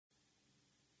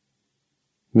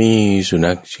มีสุ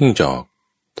นัขจิ้งจอก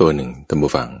ตัวหนึ่งท่าน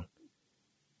ผู้ฟัง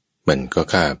มันก็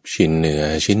คาบชิ้นเนื้อ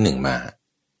ชิ้นหนึ่งมา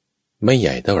ไม่ให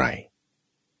ญ่เท่าไหร่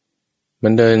มั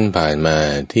นเดินผ่านมา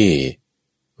ที่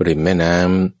ริมแม่น้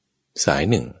ำสาย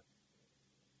หนึ่ง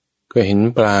ก็เห็น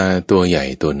ปลาตัวใหญ่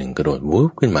ตัวหนึ่งกระโดดวู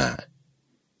บขึ้นมา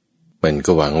มัน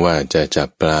ก็หวังว่าจะจับ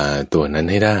ปลาตัวนั้น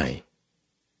ให้ได้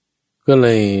ก็เล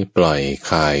ยปล่อย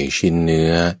คายชิ้นเนื้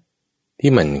อ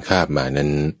ที่มันคาบมานั้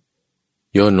น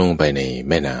โยนลงไปใน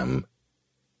แม่น้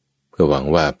ำเพื่อหวัง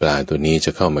ว่าปลาตัวนี้จ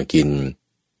ะเข้ามากิน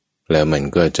แล้วมัน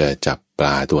ก็จะจับปล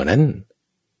าตัวนั้น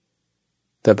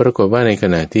แต่ปรากฏว่าในข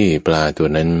ณะที่ปลาตัว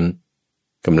นั้น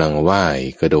กำลังว่าย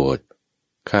กระโดด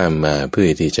ข้ามมาเพื่อ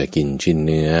ที่จะกินชิ้นเ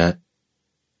นื้อ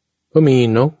ก็มี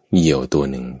นกเหยี่ยวตัว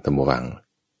หนึ่งตะวัง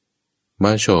ม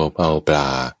าโฉบเอาปลา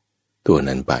ตัว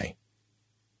นั้นไป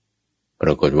ปร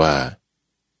ากฏว่า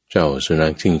เจ้าสุนั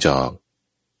ขจิ้งจอก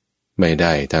ไม่ไ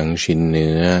ด้ทั้งชิ้นเ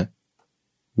นื้อ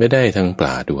ไม่ได้ทั้งปล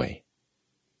าด้วย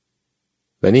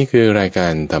และนี่คือรายกา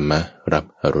รธรรมรับ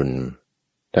อรุณ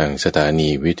ทางสถานี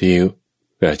วิทยุ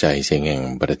กระจายเสียงแห่ง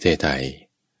ประเทศไทย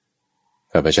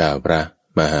ข้าพเจ้าพระ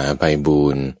มหาไพบู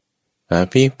ลย์อา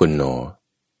ภิปุณโญ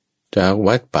จาก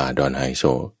วัดป่าดอนไฮโซ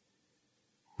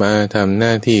มาทำหน้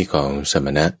าที่ของสม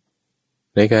ณะ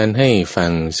ในการให้ฟั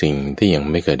งสิ่งที่ยัง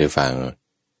ไม่เคยได้ฟัง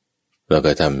แล้ว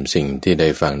ก็ทำสิ่งที่ได้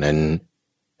ฟังนั้น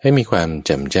ให้มีความแ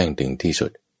จ่มแจ้งถึงที่สุ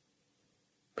ด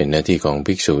เป็นหน้าที่ของ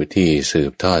ภิกษุที่สื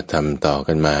บทอดทำต่อ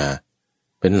กันมา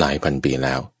เป็นหลายพันปีแ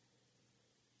ล้ว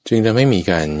จึงจะไม่มี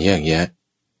การแยกแยะ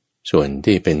ส่วน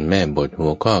ที่เป็นแม่บทหั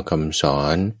วข้อคำสอ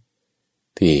น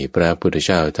ที่พระพุทธเ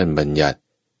จ้าท่านบัญญัติ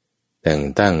แต่ง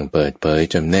ตั้งเปิดเผย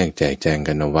จำแนกแจกแจง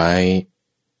กันเอาไว้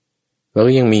แล้ว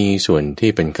ก็ยังมีส่วนที่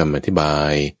เป็นคำอธิบา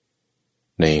ย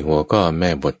ในหัวข้อแม่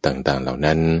บทต่างๆเหล่า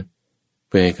นั้นเ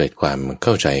พื่อให้เกิดความเ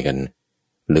ข้าใจกัน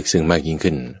ลึกซึ้งมากยิ่ง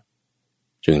ขึ้น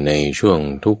จึงในช่วง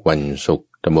ทุกวันศุกร์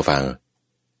ธรรมฟัง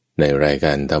ในรายก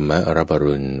ารธรรมรับอ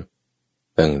รุณ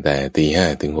ตั้งแต่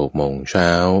 5:00 ถึง 6:00 น.เช้า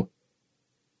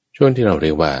ช่วงที่เราเรี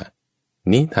ยกว่า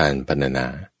นิทานพรรณนา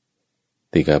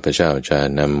ที่ข้าพเจ้าจะ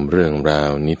นำเรื่องราว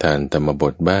นิทานธรรมบ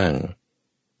ทบ้าง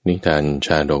นิทานช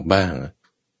าดกบ้าง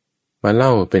มาเล่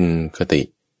าเป็นคติ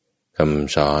ค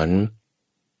ำสอน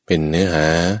เป็นเนื้อหา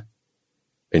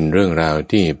เป็นเรื่องราว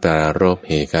ที่ปรารภ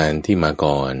เหตุการณ์ที่มา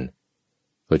ก่อน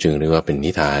ก็จึงเรียกว่าเป็น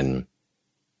นิทาน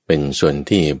เป็นส่วน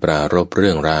ที่ปรารภเ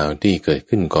รื่องราวที่เกิด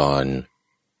ขึ้นก่อน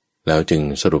แล้วจึง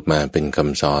สรุปมาเป็นค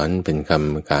ำสอนเป็นค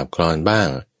ำกาบกลอนบ้าง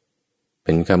เ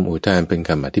ป็นคำอุทานเป็น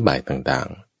คำอธิบายต่าง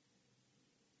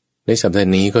ๆในสัปดา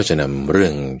ห์นี้ก็จะนำเรื่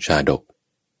องชาดก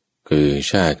คือ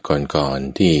ชาติก่อน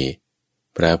ๆที่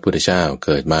พระพุทธเจ้าเ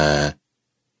กิดมา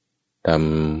ท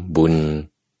ำบุญ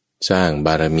สร้างบ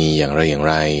ารมีอย่าง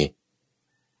ไร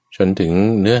จนถึง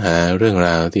เนื้อหาเรื่องร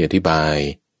าวที่อธิบาย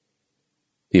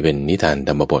ที่เป็นนิทานธ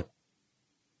รรมบท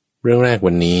เรื่องแรก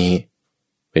วันนี้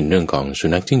เป็นเรื่องของสุ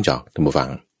นัขจิ้งจอกท่านผู้ฟัง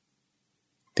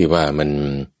ที่ว่ามัน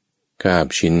คาบ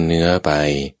ชิ้นเนื้อไป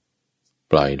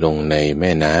ปล่อยลงในแ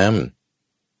ม่น้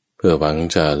ำเพื่อหวัง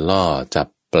จะล่อจับ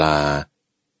ปลา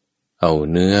เอา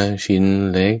เนื้อชิ้น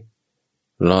เล็ก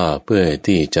ล่อเพื่อ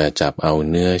ที่จะจับเอา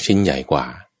เนื้อชิ้นใหญ่กว่า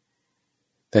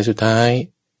แต่สุดท้าย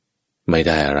ไม่ไ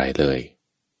ด้อะไรเลย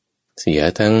เสีย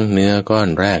ทั้งเนื้อก้อน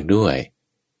แรกด้วย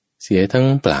เสียทั้ง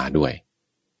ปลาด้วย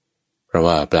เพราะ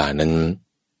ว่าปลานั้น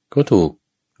ก็ถูก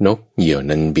นกเหยี่ยว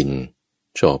นั้นบิน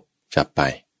โฉบจับไป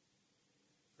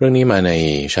เรื่องนี้มาใน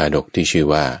ชาดกที่ชื่อ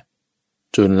ว่า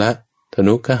จุลธ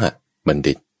นุคหบัณ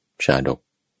ฑิตชาดก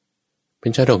เป็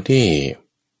นชาดกที่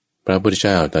พระพุทธเ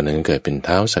จ้าตอนนั้นเกิดเป็น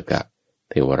ท้าวสักกะ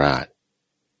เทวราช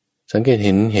สังเกตเ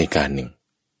ห็นเหตุการณ์หนึ่ง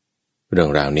เรื่อ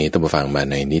งราวนี้ต้องฟังมา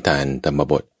ในนิทานธรรม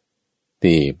บท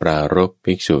ที่ปรารภ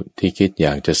ภิกษุที่คิดอย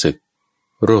ากจะศึก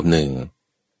รูปหนึ่ง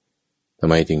ทำ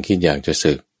ไมถึงคิดอยากจะ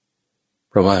ศึก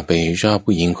เพราะว่าไปชอบ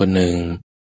ผู้หญิงคนหนึ่ง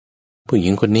ผู้หญิ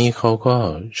งคนนี้เขาก็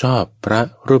ชอบพระ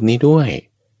รูปนี้ด้วย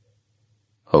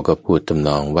เขาก็พูดทำน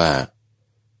องว่า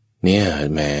เนี่ย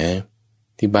แหม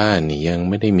ที่บ้านนี่ยัง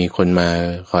ไม่ได้มีคนมา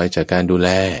คอยจัดการดูแล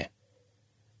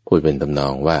พูดเป็นทำนอ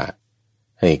งว่า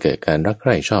ให้เกิดการรักใค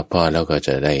ร่ชอบพอแล้วก็จ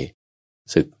ะได้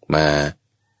ศึกมา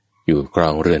อยู่ครอ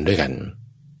งเรือนด้วยกัน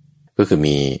ก็คือ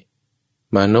มี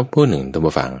มานพผู้หนึ่งตั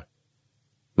วฟัง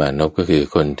มานพก็คือ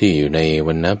คนที่อยู่ในว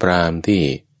รรณพราหมณ์ที่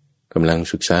กำลัง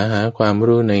ศึกษาหาความ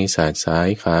รู้ในศาสตร์สาย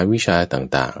ขาวิชา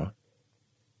ต่าง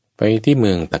ๆไปที่เ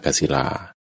มืองตักกศิลา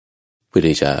เพื่อ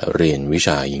ที่จะเรียนวิช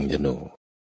ายิงธนู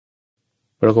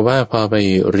ปรากฏว่าพอไป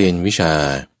เรียนวิชา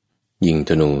ยิง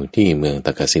ธนูที่เมือง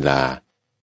ตักกศิลา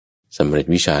สำเร็จ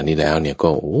วิชานี้แล้วเนี่ยก็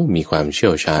มีความเชี่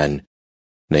ยวชาญ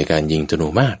ในการยิงธนู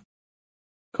มาก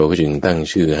เขาก็จึงตั้ง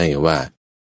ชื่อให้ว่า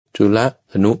จุล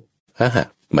ธนุคห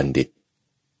บัณฑิต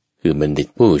คือบัณฑิต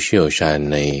ผู้เชี่ยวชาญ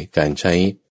ในการใช้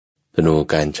ธนู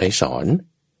การใช้สอน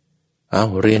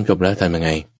เรียนจบแล้วทำยังไง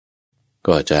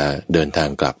ก็จะเดินทาง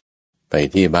กลับไป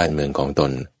ที่บ้านเมืองของต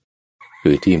น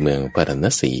คือที่เมืองพาราณ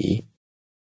สี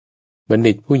บัณ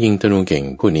ฑิตผู้ยิงธนูเก่ง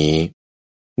ผู้นี้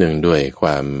เนื่องด้วยคว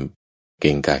ามเ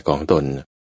ก่งกาจของตน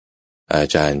อา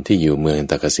จารย์ที่อยู่เมือง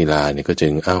ตากศิลาเนี่ยก็จึ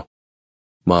ง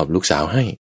มอบลูกสาวให้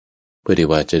เพื่อที่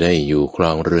ว่าจะได้อยู่คร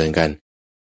องเรือนกัน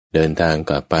เดินทาง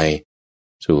กลับไป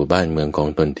สู่บ้านเมืองของ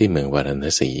ตนที่เมืองวาราณ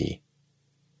สี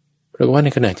เพราะว่าใน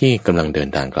ขณะที่กำลังเดิน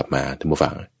ทางกลับมาท่านผู้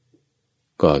ฟัง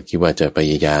ก็คิดว่าจะพ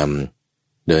ยายาม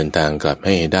เดินทางกลับใ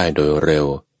ห้ได้โดยเร็ว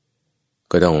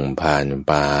ก็ต้องผ่าน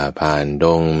ป่าผ่านด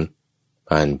ง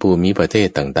ผ่านภูมิประเทศ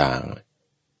ต่าง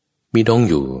ๆมีดง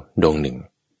อยู่ดงหนึ่ง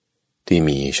ที่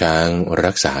มีช้าง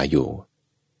รักษาอยู่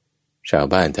ชาว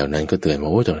บ้านแถวนั้นก็เตือนว่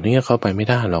าตรงนี้เข้าไปไม่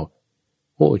ได้หรอก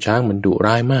ช้างมันดุ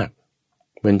ร้ายมาก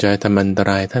มันจะทำอันต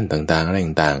รายท่านต่างๆอะไร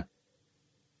ต่าง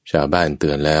ๆชาวบ้านเตื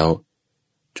อนแล้ว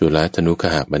จุลธนุค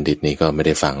หบัณฑิตนี่ก็ไม่ไ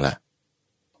ด้ฟังละ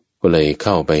ก็เลยเ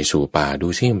ข้าไปสู่ป่าดู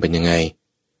ซิมันเป็นยังไง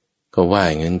ก็ว่า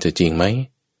อย่างนั้นจะจริงไหม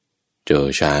เจอ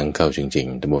ช้างเข้าจริง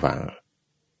ๆท่านผู้ฟัง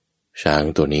ช้าง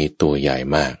ตัวนี้ตัวใหญ่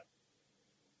มาก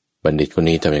บัณฑิตคน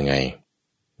นี้ทำยังไง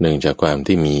เนื่องจากความ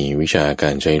ที่มีวิชากา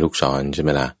รใช้ลูกศรใช่ไหม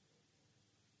ล่ะ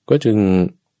ก็จึง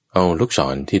เอาลูกศ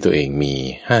รที่ตัวเองมี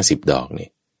50 ดอกนี่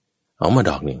เอามา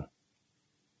ดอกหนึ่ง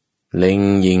เล็ง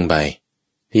ยิงไป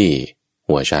ที่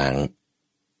หัวช้าง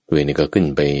ตัวนี่ก็ขึ้น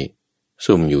ไป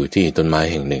ซุ่มอยู่ที่ต้นไม้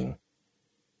แห่งหนึ่ง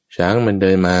ช้างมันเ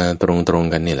ดินมาตรง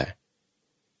ๆกันนี่แหละ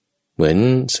เหมือน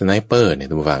สไนเปอร์เนี่ย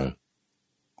ท่านผู้ฟัง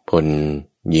พล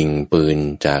ยิงปืน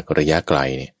จากระยะไกล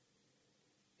เนี่ย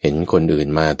เห็นคนอื่น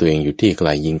มาตัวเองอยู่ที่ไกล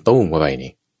ยิงตุ้มเข้าไป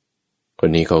นี่คน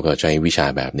นี้เขาก็ใช้วิชา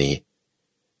แบบนี้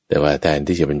แต่ว่าแทน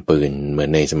ที่จะเป็นปืนเหมือน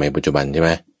ในสมัยปัจจุบันใช่ไห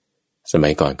มสมั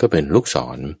ยก่อนก็เป็นลูกศ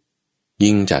รยิ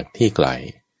งจากที่ไกล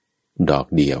ดอก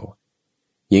เดียว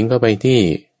ยิงเข้าไปที่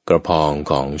กระพอง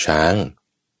ของช้าง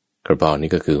กระพอง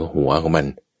นี่ก็คือหัวของมัน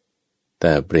แ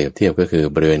ต่เปรียบเทียบก็คือ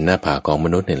บริเวณหน้าผากของม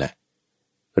นุษย์นี่แหละ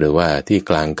หรือว่าที่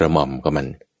กลางกระหม่อมของมัน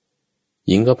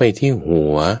ยิงเข้าไปที่หั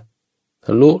วท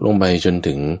ะลุลงไปจน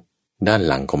ถึงด้าน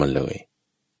หลังของมันเลย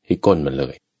ที่ก้นมันเล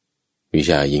ยวิ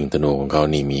ชายิงธนูของเขา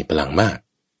นี่มีพลังมาก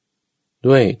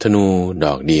ด้วยธนูด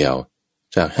อกเดียว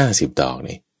จาก50 ดอก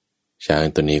นี่ช้าง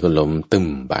ตัวนี้ก็ล้มตึ้ม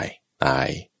ไปตาย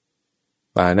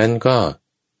ป่านั้นก็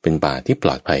เป็นป่าที่ปล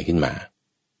อดภัยขึ้นมา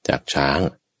จากช้าง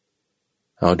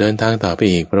เอาเดินทางต่อไป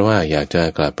อีกเพราะว่าอยากจะ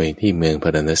กลับไปที่เมืองพา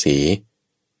ราณสี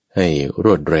ให้ร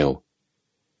วดเร็ว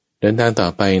เดินทางต่อ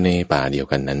ไปในป่าเดียว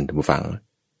กันนั้นท่านผู้ฟัง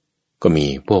ก็มี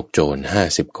พวกโจร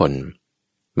50 คน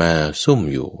มาซุ่ม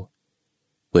อยู่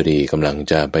เพื่อที่กำลัง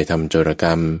จะไปทำโจรกร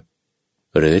รม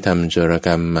หรือทำโจรก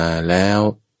รรมมาแล้ว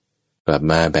กลับ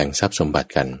มาแบ่งทรัพย์สมบัติ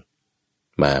กัน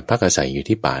มาพักอาศัยอยู่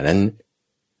ที่ป่านั้น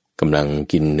กำลัง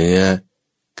กินเนื้อ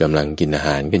กำลังกินอาห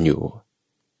ารกันอยู่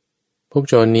พวก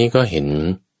โจรนี้ก็เห็น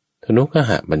ธนุค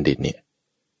หบัณฑิตเนี่ย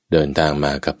เดินทางม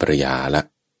ากับภรรยาละ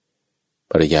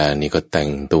ภรรยานี่ก็แต่ง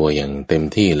ตัวอย่างเต็ม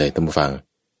ที่เลยท่านผู้ฟัง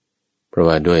เพราะ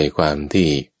ว่าด้วยความที่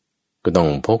ก็ต้อง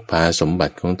พกพาสมบั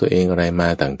ติของตัวเองอะไรมา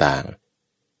ต่าง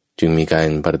ๆจึงมีการ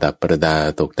ประดับประดา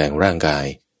ตกแต่งร่างกาย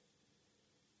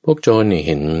พวกโจรเนี่ยเ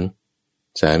ห็น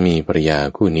สามีภรรยา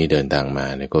คู่นี้เดินทางมา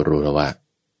เนี่ยก็รู้แล้วว่า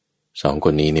2 ค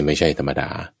นนี้นี่ไม่ใช่ธรรมดา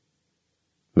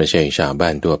ไม่ใช่ชาวบ้า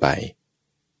นทั่วไป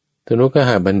ธนุคห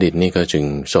บัณฑิตนี่ก็จึง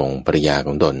ส่งภรรยาข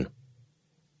องตน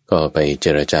ก็ไปเจ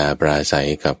รจาปราศัย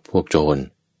กับพวกโจร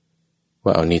ว่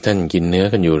าเอานี้ท่านกินเนื้อ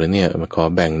กันอยู่แล้วเนี่ยมาขอ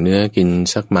แบ่งเนื้อกิน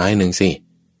สักไม้หนึ่งสิ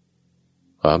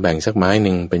ขอแบ่งสักไม้ห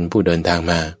นึ่งเป็นผู้เดินทาง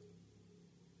มา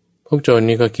พวกโจร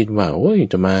นี่ก็คิดว่าโอ้ย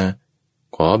จะมา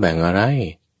ขอแบ่งอะไร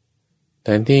แท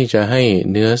นที่จะให้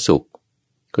เนื้อสุก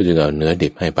ก็จะเอาเนื้อดิ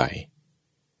บให้ไป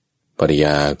ภรรย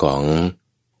าของ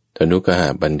ธนุคห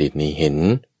บัณฑิตนี่เห็น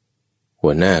หั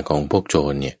วหน้าของพวกโจ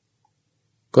รเนี่ย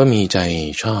ก็มีใจ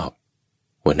ชอบ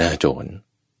หัวหน้าโจร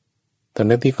ตอน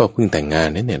นั้นที่เขาเพิ่งแต่งงาน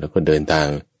เนี่ยแล้วก็เดินทาง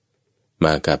ม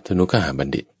ากับธนุคหบัณ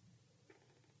ฑิต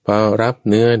พอรับ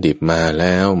เนื้อดิบมาแ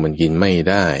ล้วมันกินไม่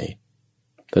ได้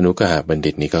ธนุคหบัณ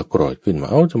ฑิตนี่ก็โกรธขึ้นว่า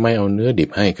ทำไมเอาเนื้อดิบ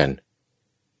ให้กัน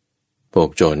พวก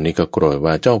โจรนี่ก็โกรธ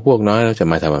ว่าเจ้าพวกน้อยแล้วจะ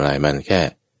มาทำอะไรมันแค่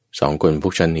2 คนพว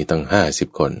กฉันนี่ตั้ง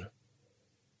50 คน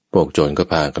พวกโจรก็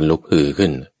พากันลุกฮือขึ้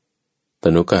นธ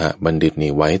นุคหบัณฑิต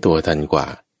นี่ไว้ตัวทันกว่า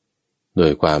โด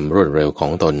ยความรวดเร็วขอ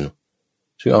งตน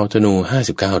จึงเอาธนู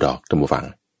59 ดอกท่านผู้ฟัง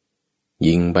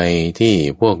ยิงไปที่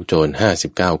พวกโจร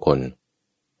59 คน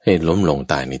ให้ล้มลง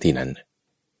ตายในที่นั้น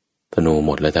ธนูห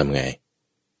มดแล้วทำไง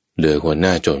เหลือหัวหน้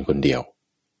าโจรคนเดียว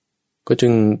ก็จึ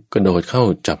งกระโดดเข้า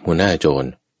จับหัวหน้าโจร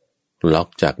ล็อก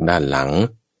จากด้านหลัง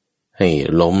ให้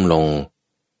ล้มลง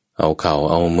เอาเข่า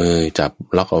เอามือจับ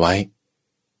ล็อกเอาไว้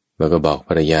แล้วก็บอกภ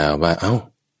รรยาว่าเอ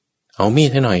ามีด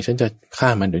ให้หน่อยฉันจะฆ่า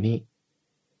มันเดี๋ยวนี้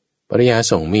ภรรยา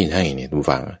ส่งมีดให้เนี่ยทุก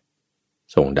ฝั่ง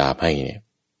ส่งดาบให้เนี่ย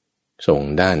ส่ง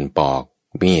ด้านปอก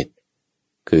มีด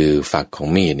คือฝักของ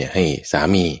มีดเนี่ยให้สา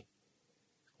มี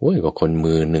โอ้ยก็คน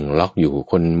มือหนึ่งล็อกอยู่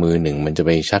คนมือหนึ่งมันจะไ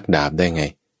ปชักดาบได้ไง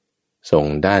ส่ง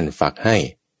ด้านฝักให้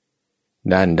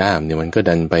ด้านด้ามเนี่ยมันก็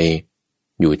ดันไป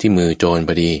อยู่ที่มือโจรพ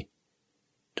อดี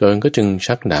โจรก็จึง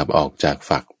ชักดาบออกจาก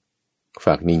ฝั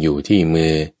กนี่อยู่ที่มื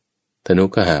อธนุ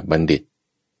กหบัณฑิต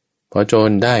พอโจร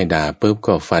ได้ดาบปุ๊บ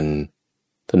ก็ฟัน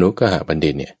ธนุกหบัณ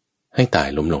ฑิตเนี่ยให้ตาย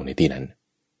ล้มลงในที่นั้น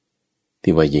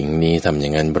ที่ว่าหญิงนี้ทำอย่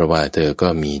างนั้นเพราะว่าเธอก็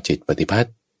มีจิตปฏิพัท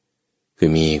ธ์คือ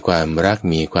มีความรัก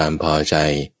มีความพอใจ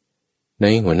ใน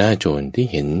หัวหน้าโจรที่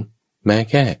เห็นแม้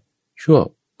แค่ชั่ว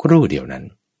ครู่เดียวนั้น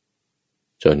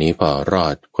โจรนี้พอรอ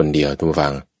ดคนเดียวทุกฟั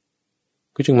ง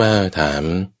ก็จึงมาถาม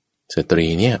สตรี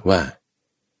เนี่ยว่า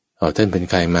ท่านเป็น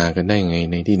ใครมากันได้ไง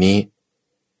ในที่นี้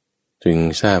จึง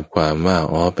ทราบความว่า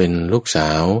เป็นลูกสา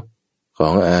วขอ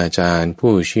งอาจารย์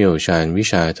ผู้เชี่ยวชาญวิ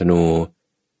ชาธนู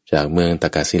จากเมืองตา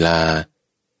กศิลา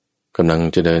กำลัง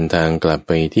จะเดินทางกลับไ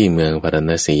ปที่เมืองพารา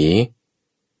ณสี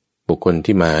บุคคล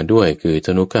ที่มาด้วยคือธ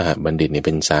นุกหบัณฑิตเนี่ยเ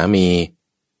ป็นสามี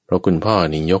เพราะคุณพ่อ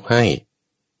นี่ยกให้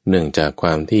เนื่องจากคว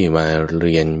ามที่มาเ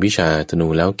รียนวิชาธนู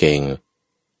แล้วเก่ง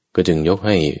ก็จึงยกใ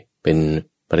ห้เป็น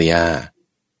ภรรยา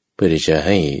เพื่อที่จะใ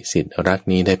ห้สิทธิรัก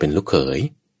นี้ได้เป็นลูกเขย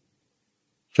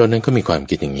โจรนั้นก็มีความ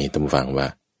คิดอย่างนี้ตามฟังว่า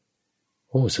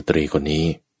สตรีคนนี้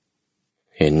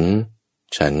เห็น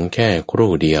ฉันแค่ค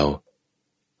รู่เดียว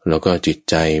แล้วก็จิต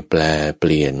ใจแปรเป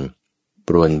ลี่ยนป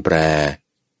รวนแปร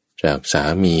จากสา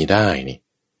มีได้นี่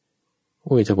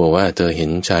ถ้าบอกว่าเธอเห็น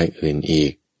ชายอื่นอี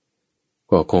ก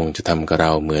ก็คงจะทำกับเร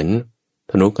าเหมือน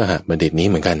ธนุกหบัณฑิตนี้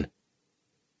เหมือนกัน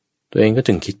ตัวเองก็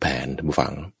จึงคิดแผนทำฝั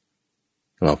ง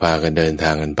เราพากันเดินท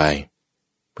างกันไป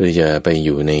เพื่อจะไปอ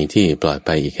ยู่ในที่ปลอด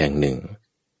ภัยอีกแห่งหนึ่ง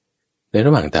ในร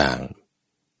ะหว่างทาง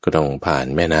ก็ต้องผ่าน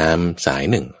แม่น้ำสาย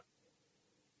หนึ่ง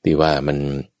ที่ว่ามัน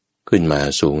ขึ้นมา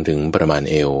สูงถึงประมาณ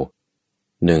เอว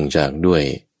เนื่องจากด้วย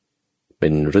เป็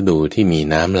นฤดูที่มี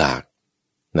น้ำหลาก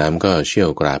น้ำก็เชี่ย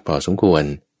วกรากพอสมควร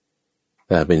แ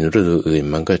ต่เป็นฤดูอื่น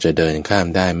มันก็จะเดินข้าม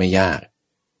ได้ไม่ยาก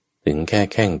ถึงแค่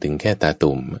แข้งถึงแค่ตา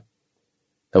ตุ่ม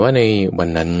แต่ว่าในวัน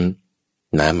นั้น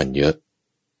น้ำมันเยอะ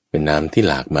เป็นน้ำที่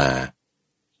หลากมา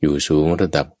อยู่สูงระ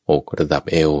ดับอกระดับ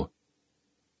เอว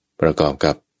ประกอบ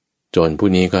กับโจรผู้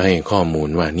นี้ก็ให้ข้อมูล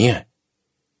ว่าเนี่ย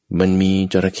มันมี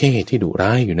จระเข้ที่ดุร้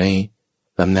ายอยู่ใน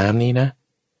ลำน้ำนี้นะ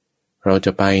เราจ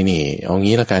ะไปนี่เอา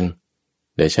งี้ละกัน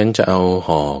เดี๋ยวฉันจะเอา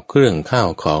ห่อเครื่องข้าว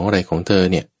ของอะไรของเธอ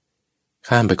เนี่ย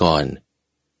ข้ามไปก่อน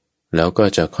แล้วก็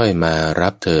จะค่อยมารั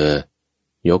บเธอ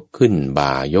ยกขึ้นบ่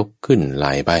ายกขึ้นไหล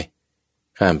ไป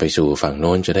ข้ามไปสู่ฝั่งโ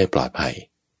น้นจะได้ปลอดภัย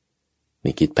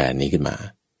นี่คิดแผนนี้ขึ้นมา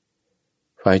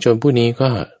ฝ่ายโจรผู้นี้ก็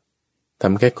ท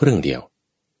ำแค่ครึ่งเดียว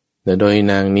แต่โดย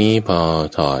นางนี้พอ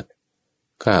ถอด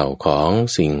ข้าวของ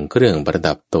สิ่งเครื่องประ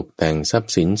ดับตกแต่งทรัพ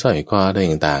ย์สินสร้อยคออะไร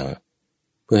ต่าง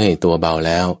ๆเพื่อให้ตัวเบาแ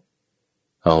ล้ว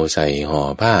เอาใส่ห่อ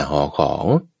ผ้าห่อของ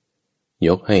ย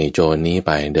กให้โจรนี้ไ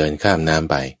ปเดินข้ามน้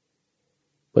ำไป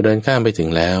พอเดินข้ามไปถึง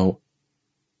แล้ว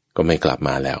ก็ไม่กลับม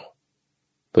าแล้ว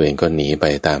ตัวเองก็หนีไป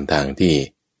ตามทางที่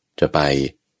จะไป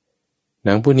น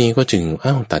างผู้นี้ก็จึง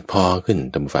ตัดพอขึ้น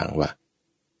ตำฝังว่า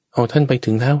ท่านไปถึ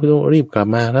งแล้วก็รีบกลับ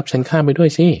มารับฉันข้ามไปด้วย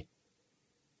สิ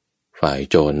ฝ่าย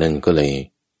โจรนั่นก็เลย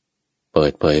เปิ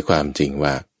ดเผยความจริง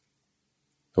ว่า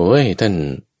ท่าน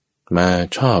มา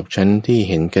ชอบฉันที่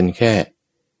เห็นกันแค่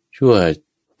ชั่ว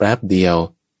แป๊บเดียว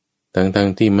ทั้ง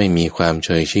ที่ไม่มีความเช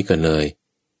ยชิดกันเลย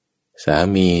สา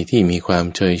มีที่มีความ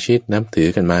เชยชิดนับถือ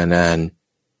กันมานาน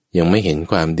ยังไม่เห็น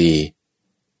ความดี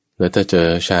แล้วถ้าเจอ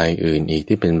ชายอื่นอีก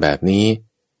ที่เป็นแบบนี้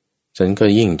ฉันก็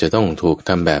ยิ่งจะต้องถูกท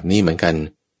ำแบบนี้เหมือนกัน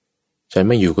ฉันไ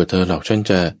ม่อยู่กับเธอหรอกฉัน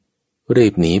จะรี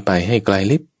บหนีไปให้ไกล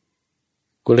ลิบ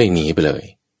ก็เลยหนีไปเลย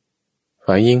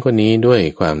ฝ่ายหญิงคนนี้ด้วย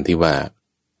ความที่ว่า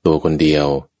ตัวคนเดียว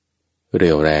เ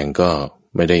รี่ยวแรงก็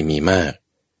ไม่ได้มีมาก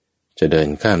จะเดิน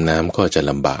ข้ามน้ำก็จะ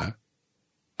ลำบาก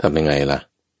ทำยังไงล่ะ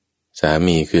สา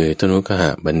มีคือธนุกห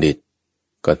บัณฑิต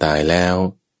ก็ตายแล้ว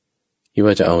คิด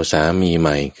ว่าจะเอาสามีให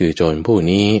ม่คือโจรผู้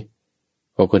นี้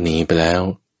ก็หนีไปแล้ว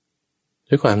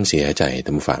ด้วยความเสียใจท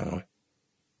ำฝัง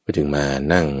ก็จึงมา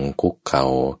นั่งคุกเข่า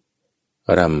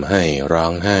ร่ำไห้ร้อ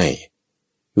งไห้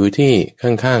อยู่ที่ข้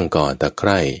างๆก่อตะไค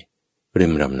ร่ริ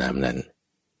มลำน้ำนั้น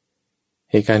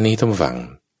เหตุการณ์นี้ทำฝัง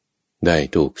ได้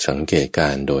ถูกสังเกตกา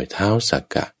รโดยท้าวสัก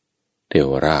กะเทว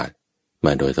ราชม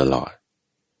าโดยตลอด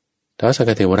ท้าวสักก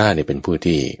ะเทวราชเป็นผู้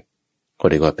ที่ก็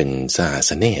เรียกว่าเป็นสห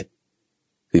สเนศ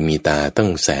คือมีตาตั้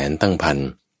งแสนตั้งพัน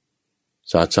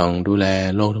สอดส่องดูแล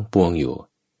โลกทั้งปวงอยู่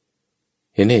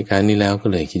เห็นเหตุการณ์นี้แล้วก็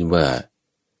เลยคิดว่า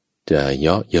จะเย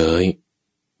าะเย้ย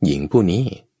หญิงผู้นี้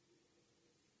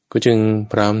ก็จึง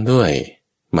พร้อมด้วย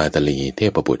มาตลีเท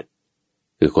พบุตร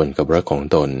คือคนกับรถของ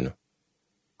ตน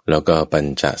แล้วก็ปัญ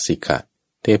จสิกะ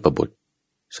เทพบุตร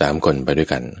3 คนไปด้วย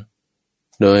กัน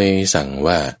โดยสั่ง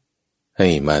ว่าให้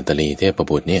มาตลีเทพ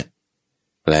บุตรเนี่ย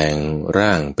แปลงร่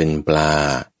างเป็นปลา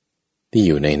ที่อ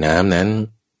ยู่ในน้ำนั้น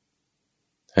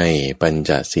ให้ปัญ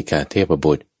จสิกะเทพ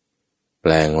บุตรแป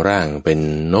ลงร่างเป็น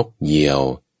นกเหยี่ยว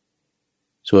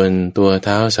ส่วนตัวเ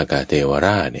ท้าสกเทวร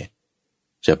าชเนี่ย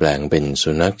จะแปลงเป็น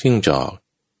สุนัขจิ้งจอก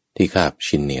ที่คาบ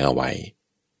ชิ้นเนื้อเอาไว้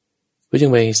ก็จึ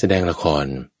งไปแสดงละคร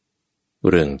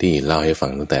เรื่องที่เล่าให้ฟั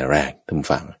งตั้งแต่แรกท่าน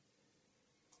ฟัง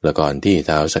ละครที่เ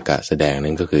ท้าสกะแสดง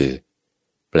นั้นก็คือ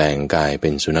แปลงกายเป็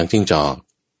นสุนัขจิ้งจอก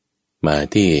มา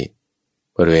ที่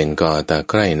บริเวณเกาะตะ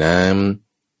ไคร่น้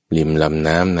ำริมลำ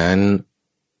น้ำนั้น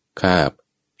คาบ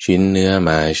ชิ้นเนื้อม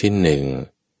าชิ้นหนึ่ง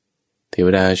เทว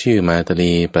ดาชื่อมาต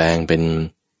ลีแปลงเป็น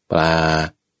ปลา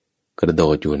กระโด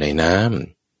ดอยู่ในน้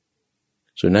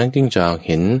ำสุนัขจิ้งจอกเ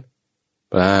ห็น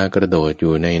ปลากระโดดอ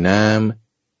ยู่ในน้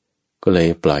ำก็เลย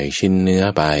ปล่อยชิ้นเนื้อ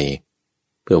ไป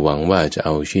เพื่อหวังว่าจะเอ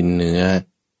าชิ้นเนื้อ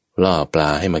ล่อปลา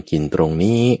ให้มากินตรง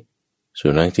นี้สุ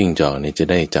นัขจิ้งจอกเนี่ยจะ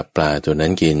ได้จับปลาตัวนั้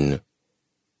นกิน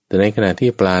แต่ในขณะที่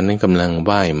ปลานั้นกำลัง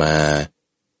ว่ายมา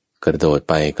กระโดด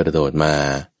ไปกระโดดมา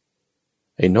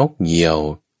ไอ้นกเหยี่ยว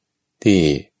ที่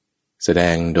แสด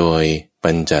งโดย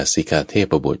ปัญจสิกะเท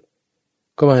พบุตร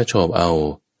ก็มาโฉบเอา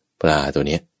ปลาตัว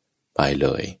นี้ไปเล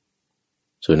ย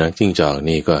สุนัขจิ้งจอก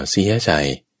นี่ก็เสียใจ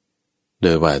โด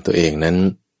ยว่าตัวเองนั้น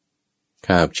ค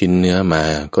าบชิ้นเนื้อมา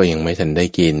ก็ยังไม่ทันได้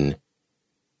กิน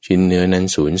ชิ้นเนื้อนั้น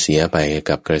สูญเสียไป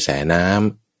กับกระแสน้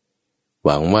ำห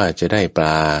วังว่าจะได้ปล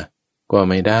าก็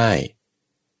ไม่ได้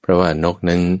เพราะว่านก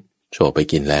นั้นโฉบไป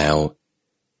กินแล้ว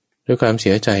ด้วยความเ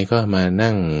สียใจก็มา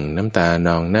นั่งน้ำตาน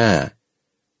องหน้า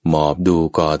หมอบดู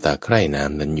กอตะไคร่น้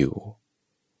ำนั้นอยู่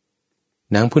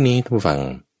นางผู้นี้ทุกฝั่ง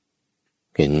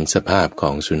เห็นสภาพขอ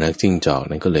งสุนัขจิ้งจอก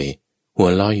นั้นก็เลยหัว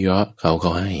เราะเยาะเขา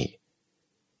ให้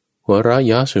หัวเราะเ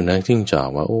ยาะสุนัขจิ้งจอก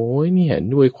ว่าโอ้ยเนี่ย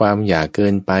ด้วยความอยากเกิ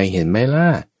นไปเห็นไหมล่ะ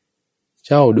เ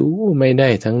จ้าดูไม่ได้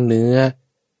ทั้งเนื้อ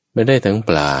ไม่ได้ทั้งป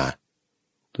ลา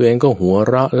ตัวเองก็หัว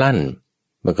เราะลั่น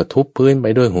มันก็ทุบพื้นไป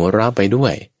ด้วยหัวเราะไปด้ว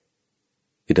ย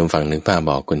คือทางฝั่งหนึ่งป้า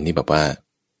บอกคนที่แบบว่า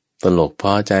ตลกพ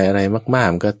อใจอะไรมาก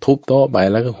ๆมันก็ทุบโต๊ะไป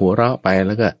แล้วก็หัวเราะไปแ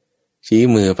ล้วก็ชี้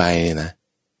มือไปนะ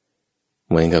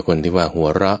เหมือนกับคนที่ว่าหัว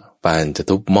เราะปานจะ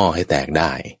ทุบหม้อให้แตกไ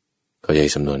ด้เขาใช้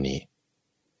สำนวนนี้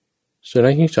สุนั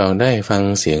ขจิ้งจอกได้ฟัง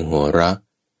เสียงหัวเราะ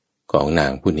ของนา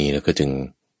งผู้นี้แล้วก็จึง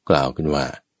กล่าวขึ้นว่า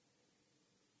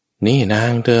นี่นา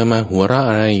งเธอมาหัวเราะ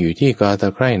อะไรอยู่ที่กอตะ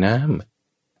ไคร่น้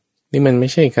ำนี่มันไม่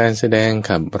ใช่การแสดง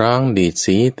ขับร้องดีด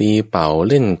สีตีเป่า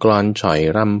เล่นกลอนฉ่อย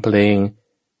รำเพลง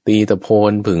ตีตะโพ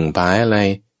นผึ่งพายอะไร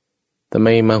ทำไม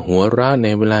มาหัวเราะใน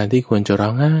เวลาที่ควรจะร้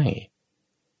องไห้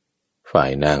ฝ่า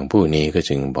ยนางผู้นี้ก็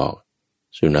จึงบอก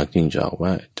สุนัขจิ้งจอก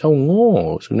ว่าเจ้าโง่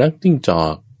สุนัขจิ้งจอ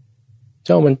กเ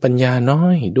จ้ามันปัญญาน้อ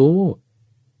ยดู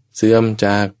เสื่อมจ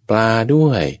ากปลาด้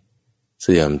วยเ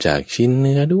สื่อมจากชิ้นเ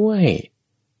นื้อด้วย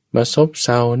มาซบเซ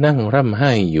านั่งร่ำไ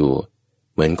ห้อยู่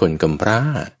เหมือนคนกำพร้า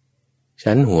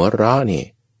ฉันหัวเราะนี่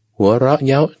หัวเราะ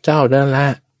เย้าเจ้านั่นแหละ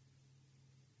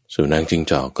สุนัขจิ้ง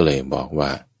จอกก็เลยบอกว่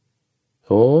าโ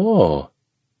อ้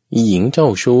อีหญิงเจ้า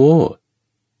ชู้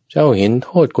เจ้าเห็นโท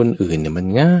ษคนอื่นเนี่ยมัน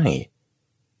ง่าย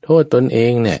โทษตนเอ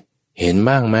งเนี่ยเห็น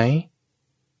บ้างไหม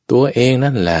ตัวเอง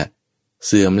นั่นแหละเ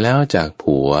สื่อมแล้วจาก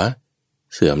ผัว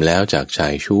เสื่อมแล้วจากชา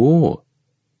ยชู้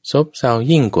ซบเซา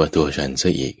ยิ่งกว่าตัวฉันซะ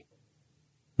อีก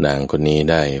นางคนนี้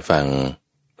ได้ฟัง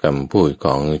คำพูดข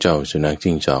องเจ้าสุนัข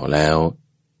จิ้งจอกแล้ว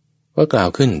ก็กล่าว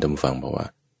ขึ้นตามฟังบอกว่า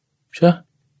เชื่อ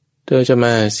เธอจะม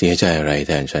าเสียใจอะไรแ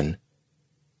ทน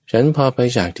ฉันพอไป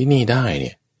จากที่นี่ได้เ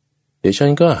นี่ยเดี๋ยวฉั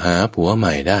นก็หาผัวให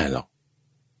ม่ได้หรอก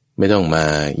ไม่ต้องมา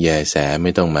แยแสไ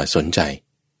ม่ต้องมาสนใจ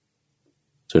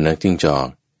สุนัขจิ้งจอก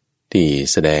ที่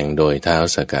แสดงโดยเท้า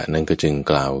สกะนั้นก็จึง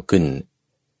กล่าวขึ้น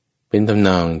เป็นทำน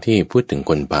องที่พูดถึง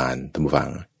คนพาลตามฟัง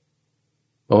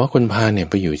บอกว่าคนพาลเนี่ย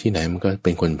ไปอยู่ที่ไหนมันก็เ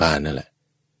ป็นคนพาลนั่นแหละ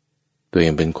ตัวเอ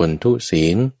งเป็นคนทุศี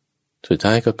ลสุดท้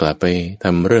ายก็กลับไปท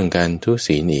ำเรื่องการทุ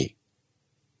ศีลอีก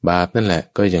บาปนั่นแหละ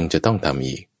ก็ยังจะต้องทำ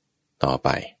อีกต่อไป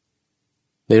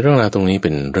ในเรื่องราวตรงนี้เ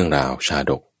ป็นเรื่องราวชา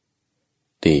ดก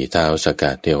ที่ท้าวสก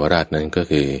เทวราชนั้นก็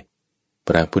คือพ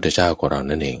ระพุทธเจ้าของเรา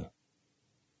นั่นเอง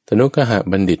ธนุกห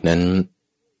บัณฑิตนั้น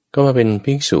ก็มาเป็น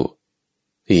ภิกษุ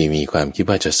ที่มีความคิด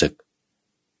ว่าจะศึก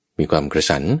มีความกระ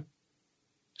สัน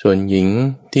ส่วนหญิง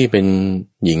ที่เป็น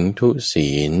หญิงทุศี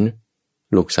ล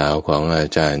ลูกสาวของอา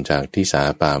จารย์จากทิสา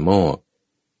ปาโมกข์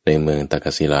ในเมืองตาก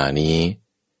ศิลานี้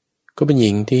ก็เป็นห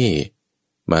ญิงที่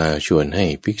มาชวนให้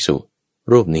ภิกษุ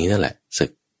รูปนี้นั่นแหละศึ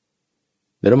ก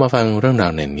เดี๋ยวเรามาฟังเรื่องรา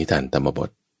วในนิทานธรรมบท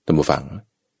ธรรมฟัง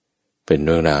เป็นเ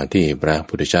รื่องราวที่พระ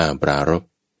พุทธเจ้าปรารภ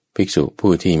ภิกษุ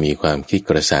ผู้ที่มีความคิด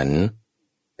กระสัน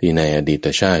ที่ในอดีต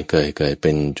ชาติเคยเกิดเ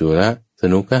ป็นจุลธ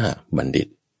นุกหบัณฑิต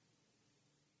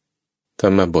ธร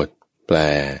รมบทแปล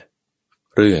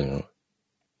เรื่อง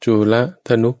จุลธ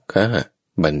นุกห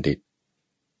บัณฑิต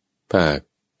ภาค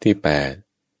ที่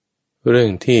8เรื่อ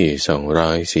งที่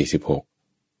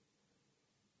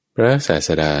246พระศาส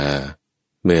ดา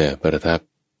เมื่อประทับ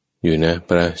อยู่ณพ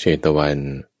ระเชตวัน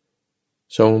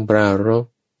ทรงปรารภ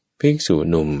ภิกษุ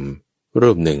หนุ่มรู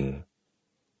ปหนึ่ง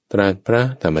ตรัสพระ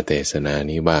ธรรมเทศนา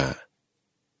นี้ว่า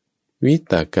วิ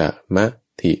ตกะมะ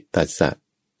ทิตัสสะ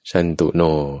ชันตุโน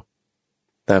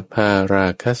ตภารา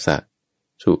คัสสะ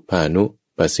สุภานุ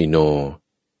ปสิโน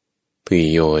ปิ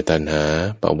โยตันหา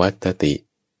ปวัตติ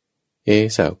เอ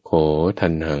สะโขทั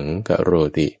นหังกะโร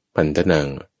ติปันตนัง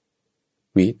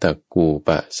วิตกูป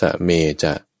ะสะเมจ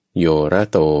ะโยระ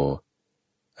โต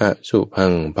อสุพั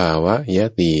งภาวะย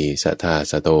ติสัทธา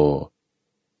สโต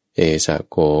เอสะ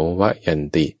โขวะยัน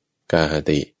ติกาห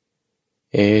ติ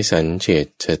เอสัญเฉต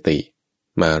ชติ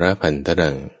มารพันตนั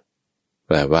งแป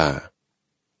ลว่า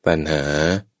ตัณหา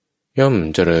ย่อม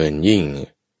เจริญยิ่ง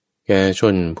แก่ช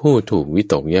นผู้ถูกวิ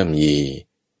ตกย่ำยี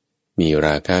มีร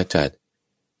าคะจัด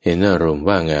เห็นอารมณ์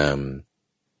ว่างาม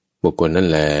บุคคลนั่น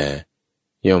แล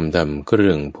ย่อมทำเค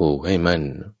รื่องผูกให้มั่น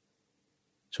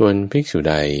ส่วนภิกษุ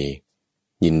ใด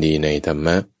ยินดีในธรรม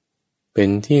ะเป็น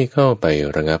ที่เข้าไป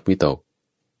ระงับวิตก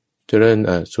เจริญ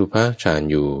อสุภฌาน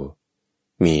อยู่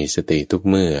มีสติทุก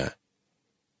เมื่อ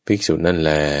ภิกษุนั่นแ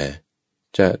ล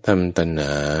จะทำตัณห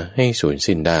าให้สูญ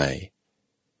สิ้นได้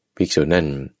ภิกษุนั่น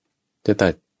จะตั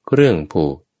ดเครื่องผู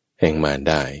กแห่งมาร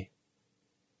ได้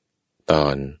ตอ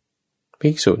นภิ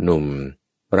กษุหนุ่ม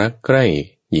รักใกล้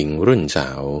หญิงรุ่นสา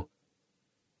ว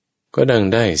ก็ดัง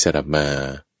ได้สดับมา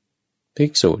ภิ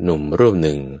กษุหนุ่มรูปห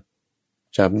นึ่ง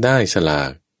จับได้สลา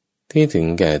กที่ถึง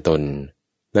แก่ตน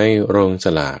ในโรงส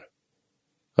ลาก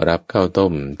รับข้าวต้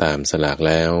มตามสลากแ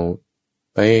ล้ว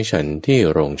ไปฉันที่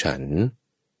โรงฉัน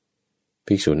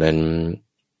ภิกษุนั้น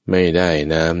ไม่ได้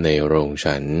น้ำในโรง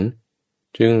ฉัน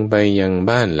จึงไปยัง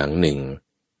บ้านหลังหนึ่ง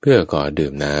เพื่อขอดื่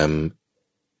มน้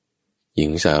ำหญิ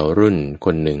งสาวรุ่นค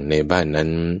นหนึ่งในบ้านนั้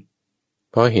น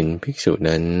พอเห็นภิกษุ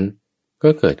นั้นก็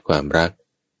เกิดความรัก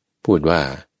พูดว่า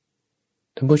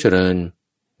ท่านผู้เจริญ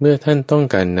เมื่อท่านต้อง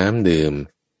การน้ำดื่ม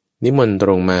นิมนต์ต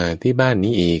รงมาที่บ้าน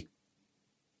นี้อีก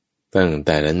ตั้งแ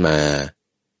ต่นั้นมา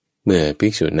เมื่อภิ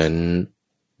กษุนั้น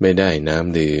ไม่ได้น้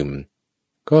ำดื่ม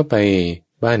ก็ไป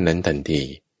บ้านนั้นทันที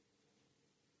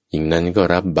หญิงนั้นก็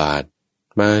รับบาตร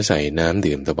มาใส่น้ำ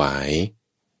ดื่มถวาย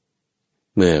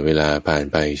เมื่อเวลาผ่าน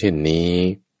ไปเช่นนี้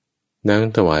นาง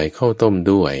ถวายข้าวต้ม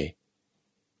ด้วย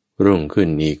รุ่งขึ้น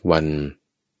อีกวัน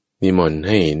นิมนต์ใ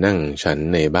ห้นั่งฉัน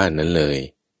ในบ้านนั้นเลย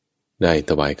ได้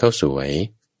ถวายข้าวสวย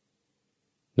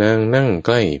นางนั่งใก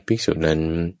ล้ภิกษุนั้น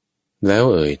แล้ว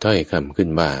เอ่ยถ้อยคำขึ้น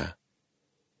ว่า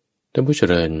ท่านผู้เจ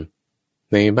ริญ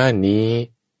ในบ้านนี้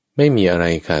ไม่มีอะไร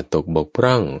ขาดตกบกพ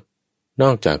ร่องน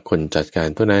อกจากคนจัดการ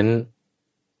เท่านั้น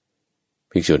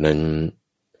ภิกษุนั้น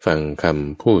ฟังค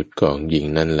ำพูดของหญิง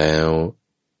นั้นแล้ว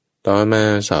ต่อมา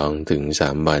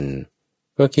2-3 วัน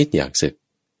ก็คิดอยากสึก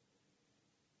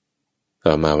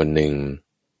ต่อมาวันหนึ่ง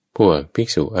พวกภิก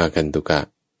ษุอาคันตุกะ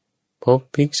พบ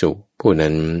ภิกษุผู้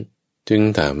นั้นจึง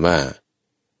ถามว่า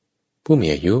ผู้มี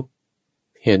อายุ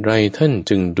เหตุไรท่าน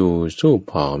จึงดูสู้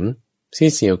ผอมซี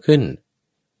ดเซียวขึ้น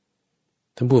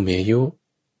ท่านผู้มีอายุ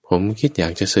ผมคิดอยา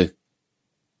กจะสึก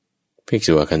ภิก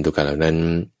ษุอาคันตุกะเหล่านั้น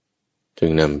จึ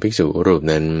งนำภิกษุรูป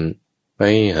นั้นไป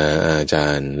หาอาจา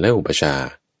รย์และอุปชา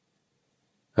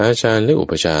อาจารย์และอุ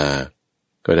ปชา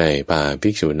ก็ได้พาภิ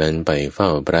กษุนั้นไปเฝ้า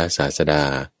พระศาสดา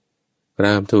กร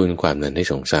าบทูลความนั้นให้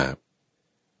ทรงทราบ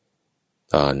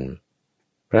ตอน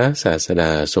พระศาสด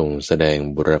าทรงแสดง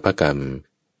บุรพกรรม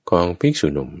ของภิกษุ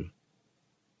หนุ่ม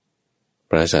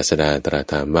พระศาสดาตรัส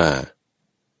ถามว่า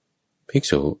ภิก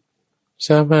ษุท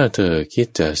ราบว่าเธอคิด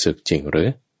จะสึกจริงหรือ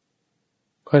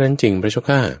ข้อนั้นจริงพระเจ้า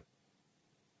ข้า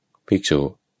ภิกษุ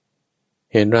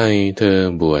เหตุไรเธอ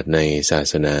บวชในศา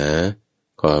สนา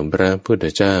ของพระพุทธ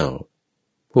เจ้า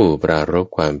ผู้ปรารภ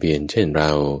ความเพียรเช่นเร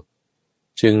า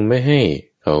จึงไม่ให้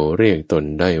เขาเรียกตน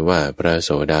ได้ว่าพระโส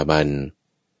ดาบัน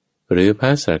หรือพร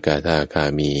ะสกทาคา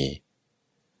มี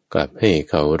กลับให้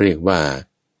เขาเรียกว่า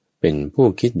เป็นผู้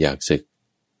คิดอยากสึก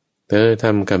เธอท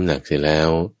ำกรรมหนักเสียแล้ว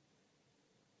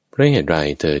เพราะเหตุไร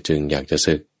เธอจึงอยากจะ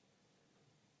สึก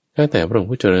ข้าแต่พระองค์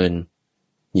ผู้เจริญ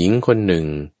หญิงคนหนึ่ง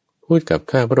พูดกับ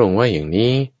ข้าพระองค์ว่าอย่าง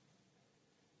นี้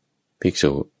ภิก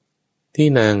ษุที่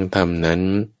นางทำนั้น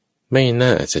ไม่น่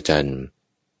าอัศจรรย์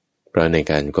เพราะใน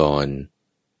การก่อน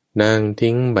นาง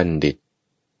ทิ้งบัณฑิต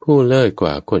ผู้เลิศก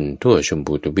ว่าคนทั่วชม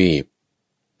พูทวีป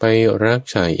ไปรัก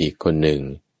ชายอีกคนหนึ่ง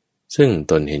ซึ่ง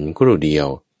ตนเห็นครู่เดียว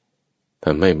ท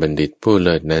ำให้บัณฑิตผู้เ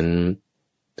ลิศนั้น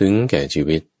ถึงแก่ชี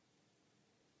วิต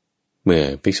เมื่อ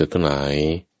ภิกษุทั้งหลาย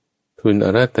ทูลอา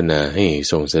ราธนาให้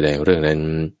ทรงแสดงเรื่องนั้น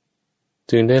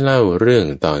จึงได้เล่าเรื่อง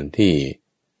ตอนที่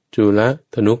จุล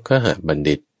ธนุคหบัณ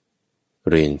ฑิต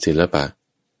เรียนศิลปะ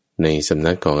ในสำ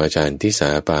นักของอาจารย์ทิสา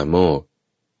ปาโมกข์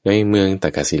ในเมืองตา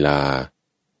กศิลา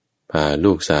พา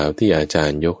ลูกสาวที่อาจาร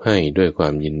ย์ยกให้ด้วยควา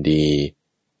มยินดี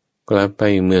กลับไป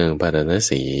เมืองพาราณ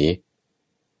สี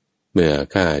เมื่อ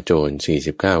ฆ่าโจร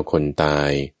49 คนตา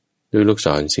ยด้วยลูกศ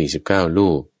ร49 ลู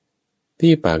ก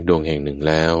ที่ปากดงแห่งหนึ่ง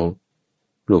แล้ว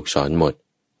ลูกศรหมด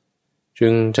จึ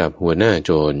งจับหัวหน้าโ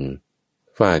จร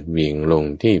ฟาดเหวี่ยงลง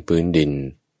ที่พื้นดิน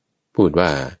พูดว่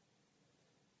า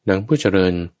นางผู้เจริ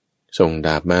ญส่งด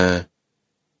าบมา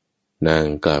นาง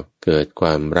กลับเกิดคว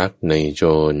ามรักในโจ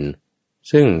ร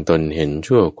ซึ่งตนเห็น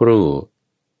ชั่วครู่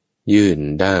ยื่น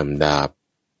ด้ามดาบ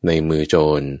ในมือโจ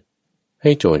รใ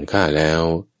ห้โจรฆ่าแล้ว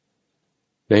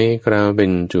ในคราวเป็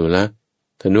นจุล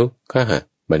ธนุคห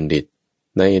บัณฑิต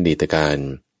ในอดีตการ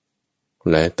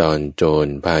และตอนโจร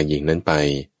พาหญิงนั้นไป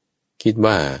คิด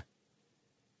ว่า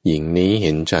หญิงนี้เ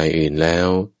ห็นชายอื่นแล้ว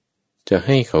จะใ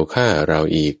ห้เขาฆ่าเรา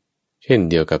อีกเช่น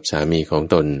เดียวกับสามีของ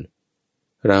ตน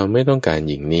เราไม่ต้องการ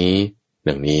หญิงนี้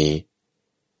ดังนี้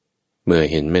เมื่อ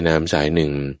เห็นแม่น้ำสายหนึ่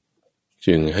ง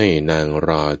จึงให้นางร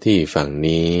อที่ฝั่ง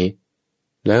นี้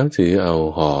แล้วถือเอา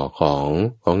ห่อ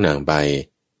ของนางไป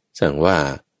สั่งว่า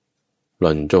หล่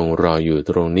อนจงรออยู่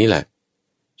ตรงนี้แหละ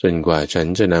จนกว่าฉัน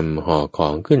จะนำห่อขอ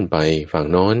งขึ้นไปฝั่ง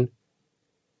โน้น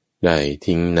ได้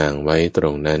ทิ้งนางไว้ตร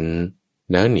งนั้น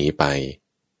แล้วหนีไป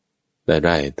และไ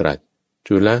ด้ตรัส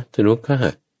จุลธนุคห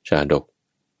ชาดก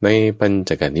ในปัญจ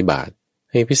กนิบาต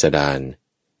ให้พิสดาร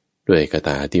ด้วยคาถ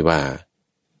าที่ว่า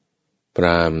พร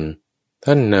าหมณ์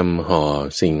ท่านนำห่อ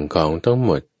สิ่งของทั้งห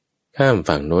มดข้าม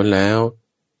ฝั่งโน้นแล้ว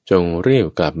จงรีบ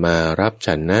กลับมารับ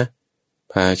ฉันนะ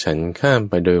พาฉันข้าม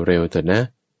ไปโดยเร็วเถิดนะ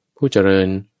ผู้เจริญ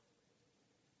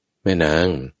แม่นาง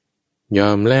ยอ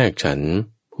มแลกฉัน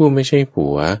ผู้ไม่ใช่ผั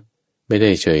วไม่ไ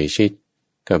ด้เฉยชิด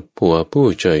กับผัวผู้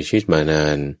เฉยชิดมานา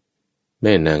นแ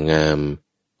ม่นางงาม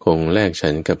คงแลกฉั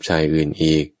นกับชายอื่น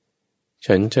อีก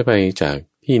ฉันจะไปจาก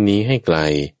ที่นี้ให้ไกล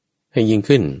ให้ยิ่ง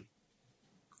ขึ้น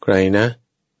ใครนะ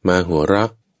มาหัวเรา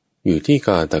ะอยู่ที่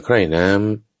ก่อตะไคร่น้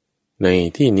ำใน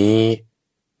ที่นี้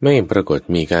ไม่ปรากฏ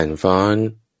มีการฟ้อน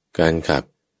การขับ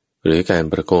หรือการ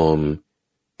ประโคม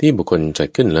ที่บุคคลจัด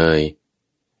ขึ้นเลย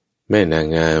แม่นาง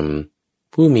งาม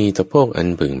ผู้มีตะโพกอัน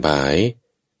ผึ่งผาย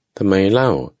ทำไมเล่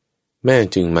าแม่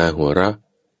จึงมาหัวเราะ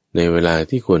ในเวลา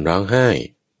ที่ควรร้องไห้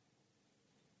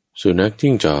สุนัข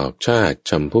จิ้งจอกชาติ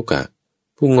ชัมพุกะ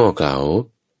ผู้โง่เขลา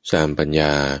สามปัญญ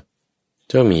าเ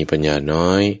จ้ามีปัญญาน้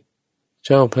อยเ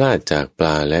จ้าพลาดจากปล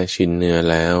าและชิ้นเนื้อ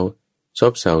แล้วซ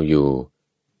บเซาอยู่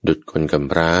ดุจคนก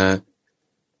ำพร้า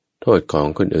โทษของ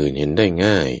คนอื่นเห็นได้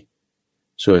ง่าย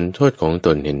ส่วนโทษของต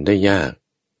นเห็นได้ยาก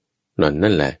หล่อน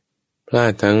นั่นแหละพลา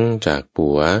ดทั้งจากผั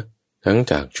วทั้ง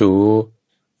จากชู้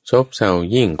ซบเซา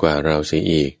ยิ่งกว่าเราเสีย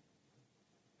อีก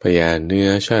พญาเนื้อ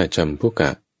ชาติชัมพุก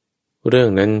ะเรื่อง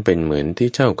นั้นเป็นเหมือนที่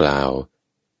เจ้ากล่าว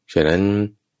ฉะนั้น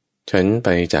ฉันไป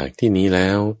จากที่นี้แล้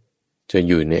วจะอ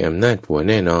ยู่ในอำนาจผัว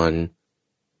แน่นอน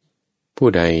ผู้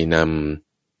ใดน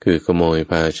ำคือขโมย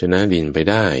ภาชนะดินไป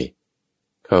ได้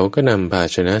เขาก็นำภา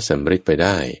ชนะสำริดไปไ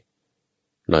ด้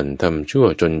หล่อนทำชั่ว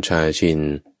จนชาชิน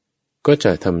ก็จ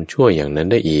ะทำชั่วอย่างนั้น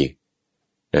ได้อีก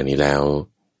ดังนี้แล้ว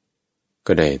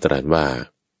ก็ได้ตรัสว่า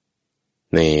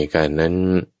ในการนั้น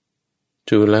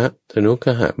จุลธนุค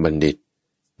หบัณฑิต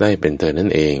ได้เป็นเธอนั่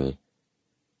นเอง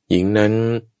หญิงนั้น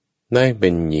ได้เป็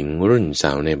นหญิงรุ่นส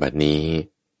าวในบัดนี้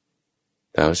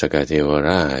ท้าวสกเทว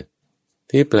ราช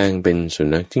ที่แปลงเป็นสุ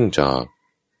นัขจิ้งจอก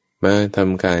มาท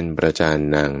ำการประจาน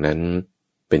นางนั้น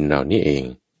เป็นเรานี่เอง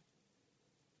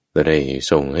และได้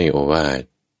ทรงให้โอวาท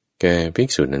แก่ภิก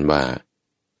ษุนั้นว่า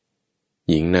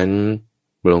หญิงนั้น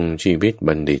ปลงชีวิต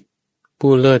บัณฑิต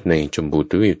ผู้เลิศในชมพู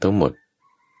ทวีปทั้งหมด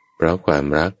เพราะความ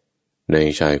รักใน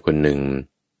ชายคนหนึ่ง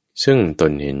ซึ่งต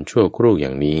นเห็นชั่วครู่อย่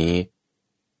างนี้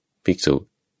ภิกษุ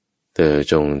เธอ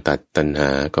จงตัดตัณหา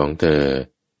ของเธอ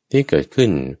ที่เกิดขึ้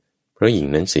นเพราะหญิง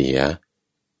นั้นเสีย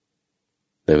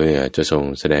แต่เมื่อจะทรง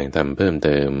แสดงธรรมเพิ่มเ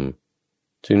ติม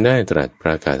จึงได้ตรัสพร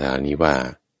ะคาถานี้ว่า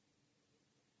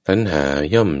ตัณหา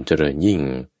ย่อมเจริญยิ่ง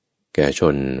แก่ช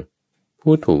น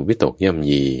ผู้ถูกวิตกย่ำ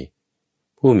ยี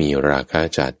ผู้มีราคะ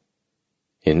จัด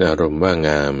เห็นอารมณ์ว่าง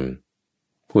าม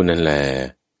ผู้นั้นแล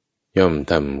ย่อม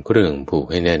ทำเครื่องผูก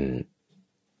ให้แน่น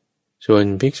ส่วน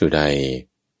ภิกษุใด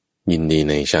ยินดี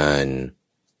ในฌาน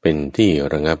เป็นที่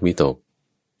ระงับวิตก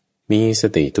มีส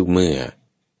ติทุกเมื่อ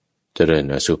เจริญ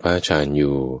อสุภฌานอ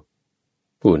ยู่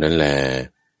ผู้นั้นแล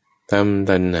ทำ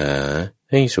ตัณหา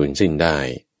ให้สูญสิ้นได้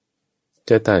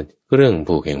จะตัดเรื่อง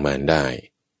ผูกแห่งมารได้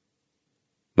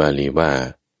บาลีว่า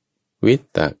วิ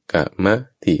ตกะมะ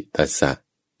ทิตัสสะ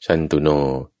ชันตุโน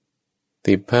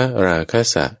ติภราคะ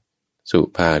สะสุ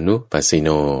ภานุปัสสิโน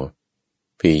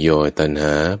ปิโยตัณห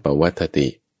าปวัฏฐติ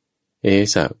เอ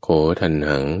สะโขทัน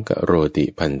หังกะโรติ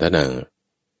พันธนัง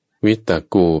วิต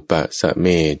กูปะสะเม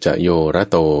จะโยระ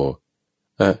โต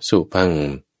อสุพัง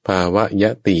ภาวะย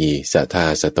ะติสัทธา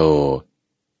สโต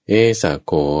เอสะโ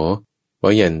ขว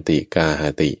ยันติกาห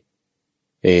ติ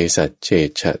เอสัจเฉ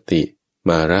ชติม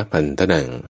าระพันธนัง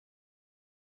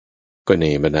ก็ใน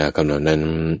บรรดาคำเหล่านั้น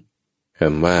ค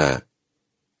ำว่า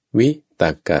วิต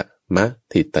กะมะ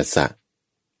ทิตัสสะ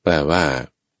แปลว่า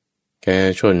แก่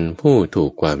ชนผู้ถู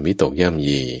กความวิตกย่ำ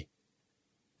ยี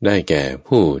ได้แก่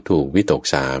ผู้ถูกวิตก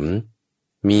สาม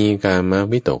มีกาม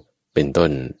วิตกเป็นต้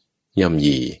นย่ำ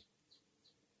ยี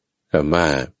คำว่า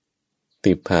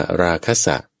ติภราคะส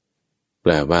ะแป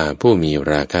ลว่าผู้มี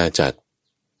ราคะจัด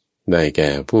ได้แก่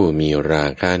ผู้มีรา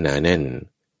คะหนาแน่น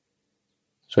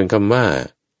ส่วนคำว่า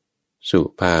สุ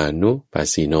ภานุปัส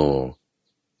สิโน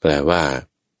แปลว่า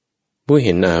ผู้เ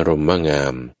ห็นอารมณ์ว่างา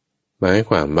มหมาย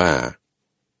ความว่า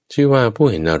ชื่อว่าผู้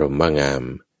เห็นอารมณ์ว่างาม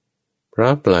เพรา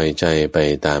ะปล่อยใจไป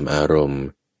ตามอารมณ์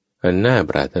อันน่า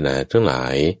ปรารถนาทั้งหลา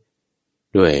ย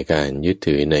ด้วยการยึด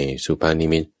ถือในสุภานิ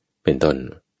มิตเป็นต้น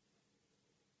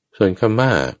ส่วนคำว่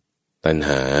าตัณห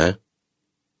า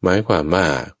หมายความว่า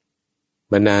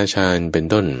บรรดาฌานเป็น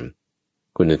ต้น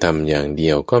คุณธรรมอย่างเดี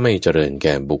ยวก็ไม่เจริญแ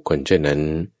ก่บุคคลเช่นนั้น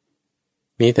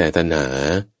มีแต่ตัณหา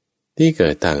ที่เกิ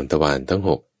ดทางทวารทั้งห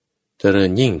กเจริญ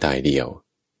ยิ่งตายเดียว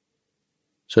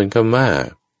ส่วนคำว่า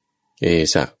เอ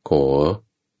สะโข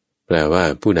แปลว่า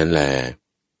ผู้นั้นแล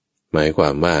หมายควา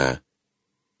มว่า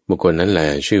บุคคลนั้นแล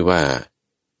ชื่อว่า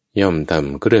ย่อมท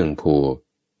ำเครื่องผูก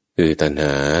คือตัณห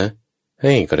าใ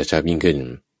ห้กระชับยิ่งขึ้น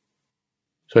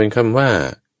ส่วนคำว่า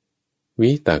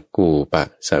วิตกูปะ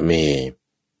สะเม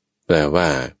แปลว่า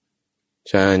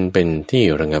ฌานเป็นที่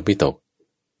ระงับวิตก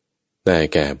ได้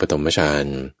แก่ปฐมฌาน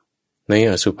ใน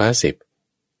อสุภาสิบ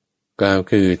กล่าว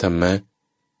คือธรรมะ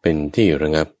เป็นที่ระ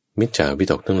งับมิจฉาวิ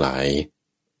ตกทั้งหลาย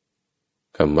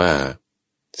คำว่า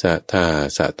สัทธา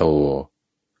สะโต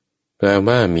แปล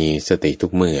ว่ามีสติทุ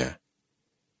กเมื่อ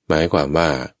หมายความว่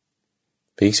า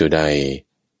ภิกษุใด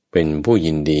เป็นผู้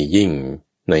ยินดียิ่ง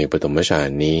ในปฐมฌาน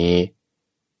นี้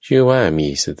ชื่อว่ามี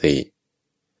สติ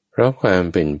เพราะความ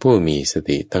เป็นผู้มีส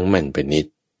ติทั้งมั่นเป็นนิจ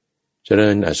เจริ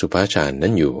ญอสุภฌานนั้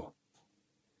นอยู่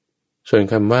ส่วน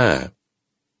คำว่า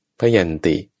พยัน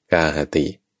ติกาหติ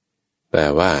แปล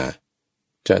ว่า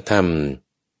จะท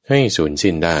ำให้สูญ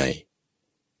สิ้นได้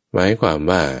หมายความ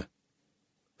ว่า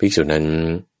ภิกษุนั้น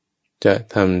จะ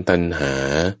ทำตัณหา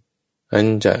อัน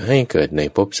จะให้เกิดใน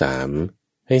ภพสาม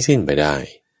ให้สิ้นไปได้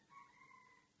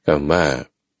คำว่า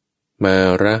มา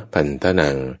ระพันธนั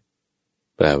ง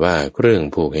แปลว่าเครื่อง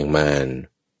ผูกแห่งมาร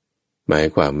หมาย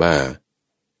ความว่า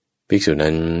ภิกษุ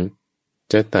นั้น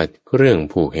จะตัดเครื่อง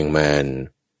ผูกแห่งมาร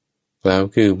กล่าว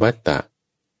คือวัตตะ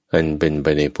อันเป็นไป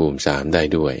ในภูมิสามได้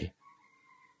ด้วย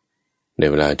ใน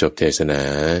เวลาจบเทศนา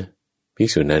ภิก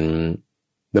ษุนั้น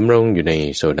ดำรงอยู่ใน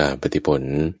โสดาปัตติผล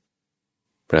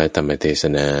พระธรรมเทศ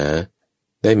นา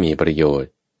ได้มีประโยช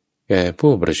น์แก่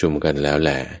ผู้ประชุมกันแล้วแห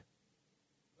ละ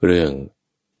เรื่อง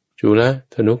จุล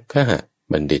ธนุคห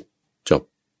บัณฑิตจบ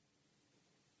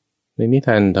ในนิท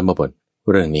านธรรมบท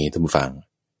เรื่องนี้ท่านผู้ฟัง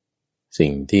สิ่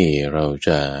งที่เราจ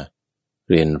ะ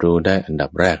เรียนรู้ได้อันดับ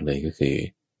แรกเลยก็คือ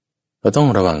เราต้อง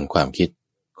ระวังความคิด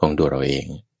ของตัวเราเอง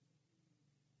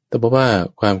แต่เพราะว่า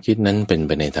ความคิดนั้นเป็นไ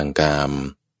ปในทางกาม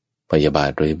พยาบาท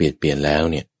หรือเบียดเบียนแล้ว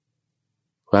เนี่ย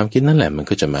ความคิดนั่นแหละมัน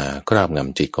ก็จะมาครอบง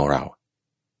ำจิตของเรา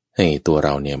ให้ตัวเร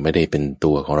าเนี่ยไม่ได้เป็น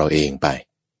ตัวของเราเองไป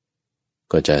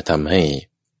ก็จะทำให้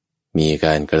มีก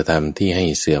ารกระทำที่ให้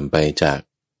เสื่อมไปจาก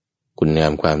คุณงา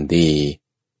มความดี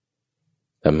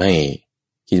ทำให้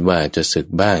คิดว่าจะสึก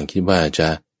บ้างคิดว่าจะ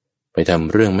ไปท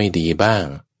ำเรื่องไม่ดีบ้าง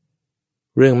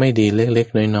เรื่องไม่ดีเล็ก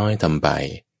ๆน้อยๆทำไป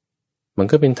มัน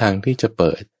ก็เป็นทางที่จะเ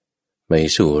ปิดไป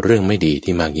สู่เรื่องไม่ดี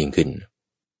ที่มากยิ่งขึ้น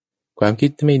ความคิด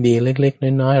ที่ไม่ดีเล็ก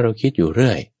ๆน้อยๆเราคิดอยู่เ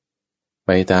รื่อยไป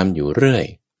ตามอยู่เรื่อย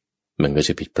มันก็จ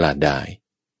ะผิดพลาดได้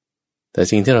แต่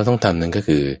สิ่งที่เราต้องทำนั้นก็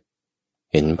คือ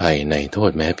เห็นภัยในโท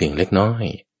ษแม้เพียงเล็กน้อย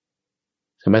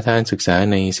สมทานศึกษา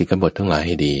ในสิกขาบททั้งหลายใ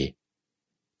ห้ดี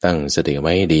ตั้งสติไ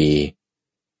ว้ให้ดี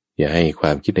อย่าให้คว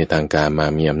ามคิดในทางการมา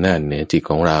มีอำนาจเหนือจิต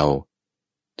ของเรา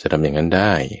จะทำอย่างนั้นไ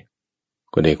ด้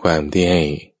ก็ในความที่ให้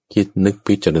คิดนึก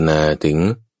พิจารณาถึง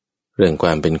เรื่องคว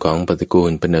ามเป็นของปฏิกู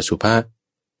ลเป็นอสุภะ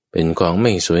เป็นของไ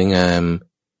ม่สวยงาม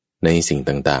ในสิ่ง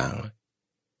ต่าง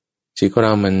ๆจิตของเร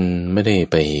ามันไม่ได้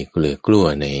ไปเกลือกลัว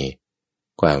ใน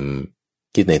ความ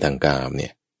คิดในทางกามเนี่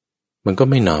ยมันก็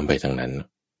ไม่น้อมไปทางนั้น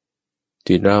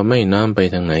จิตเราไม่น้อมไป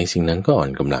ทางไหนสิ่งนั้นก็อ่อ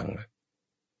นกำลัง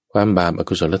ความบาปอ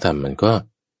กุศลธรรมมันก็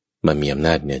มันมีอำน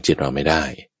าจเหนือจิตเราไม่ได้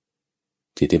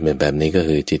จิตที่เป็นแบบนี้ก็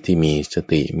คือจิตที่มีส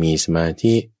ติมีสมา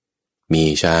ธิมี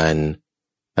ฌาน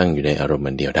ตั้งอยู่ในอารมณ์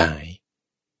เดียวได้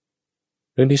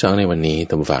เรื่องที่สองในวันนี้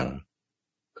ท่านผู้ฟัง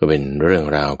ก็เป็นเรื่อง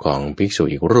ราวของภิกษุ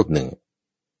อีกรูปหนึ่ง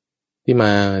ที่ม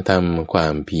าทำควา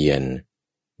มเพียร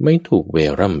ไม่ถูกเว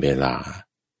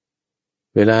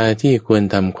ลาที่ควร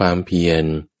ทำความเพียร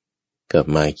กลับ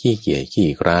มาขี้เกียจขี้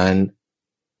คร้าน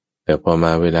แต่พอม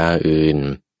าเวลาอื่น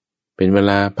เป็นเว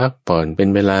ลาพักผ่อนเป็น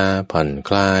เวลาผ่อน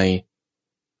คลาย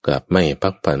กลับไม่พั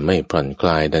กผ่อนไม่ผ่อนคล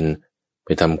ายดันไป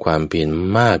ทำความเพียร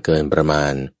มากเกินประมา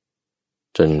ณ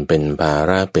จนเป็นภา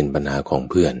ระเป็นปัญหาของ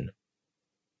เพื่อน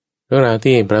เรื่องราว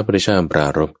ที่พระพุทธเจ้าปรา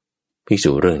รภภิก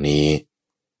ษุเรื่องนี้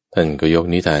ท่านก็ยก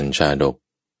นิทานชาดก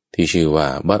ที่ชื่อว่า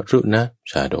บรุณ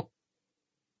ชาดก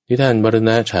นิทานบรุ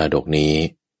ณชาดกนี้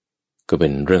ก็เป็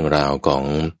นเรื่องราวของ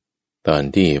ตอน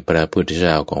ที่พระพุทธเ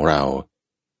จ้าของเรา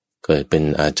เกิดเป็น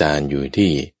อาจารย์อยู่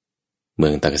ที่เมื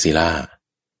องตักศิลา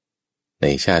ใน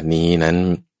ชาตินี้นั้น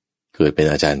เกิดเป็น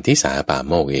อาจารย์ที่สาป่า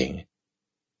โมกเอง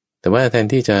แต่ว่าแทน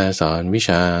ที่จะสอนวิช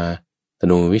าธ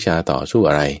นูวิชาต่อสู้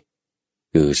อะไร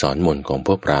คือสอนมนต์ของพ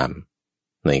วกพราหมณ์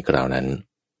ในคราวนั้น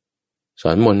ส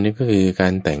อนมนต์นี่ก็คือกา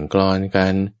รแต่งกลอนกา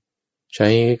รใช้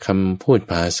คำพูด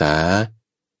ภาษา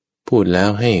พูดแล้ว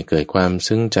ให้เกิดความ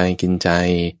ซึ้งใจกินใจ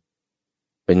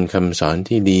เป็นคำสอน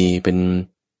ที่ดีเป็น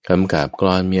คำกาบกล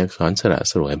อนมีอักษรสระ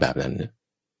สวยแบบนั้น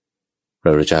พร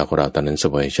ะพุทธเจ้าของเราตอนนั้นเส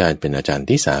วยชาติเป็นอาจารย์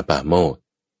ที่สาป่าโมก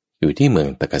อยู่ที่เมือง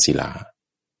ตักศิลา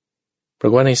เพรา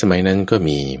ะว่าในสมัยนั้นก็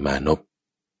มีมานพ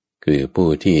คือผู้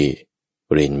ที่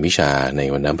เรียนวิชาใน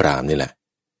วรรณพราหมณ์นี่แหละ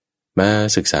มา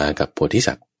ศึกษากับโพธิ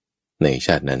สัตว์ในช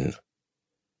าตินั้น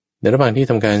ในระหว่างที่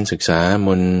ทำการศึกษาม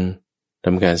นต์ท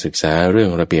ำการศึกษาเรื่อ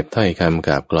งระเบียบถ้อยคำก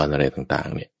าบกลอนอะไรต่าง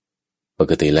ๆเนี่ยป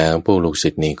กติแล้วพวกลูกศิ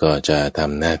ษย์นี่ก็จะท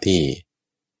ำหน้าที่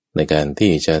ในการ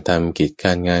ที่จะทำกิจก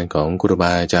ารงานของครูบ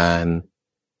าอาจารย์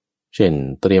เช่น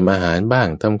เตรียมอาหารบ้าง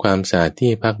ทำความสะอาด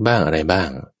ที่พักบ้างอะไรบ้าง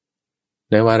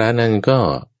ในวาระนั้นก็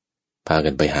พากั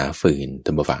นไปหาฟืนท่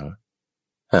านผู้ฟัง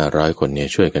500 คนเนี่ย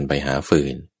ช่วยกันไปหาฟื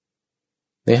น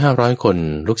ใน500 คน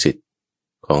ลูกศิษย์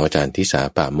ของอาจารย์ทิสา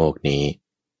ป่าโมกนี้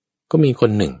ก็มีค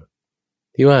นหนึ่ง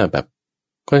ที่ว่าแบบ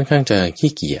ค่อนข้างจะ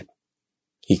ขี้เกียจ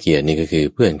นี่ก็คือ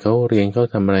เพื่อนเขาเรียนเขา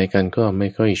ทำอะไรกันก็ไม่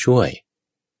ค่อยช่วย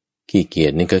ขี้เกีย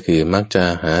จนี่ก็คือมักจะ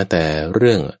หาแต่เ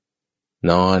รื่อง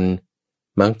นอน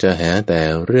มักจะหาแต่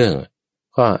เรื่อง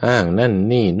ข้ออ้างนั่น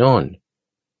นี่โน่น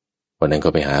วันนั้นก็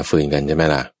ไปหาฟืนกันใช่ไหม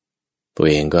ล่ะตัว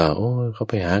เองก็โอ้เขา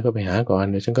ไปหาก่อน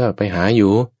เดี๋ยวฉันก็ไปหาอ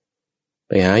ยู่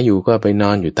ก็ไปน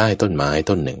อนอยู่ใต้ต้นไม้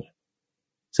ต้นหนึ่ง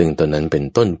ซึ่งต้นนั้นเป็น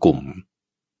ต้นกลุ่ม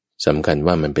สำคัญ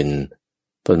ว่ามันเป็น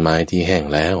ต้นไม้ที่แห้ง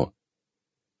แล้ว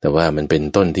แต่ว่ามันเป็น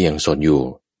ต้นที่ยังสดอยู่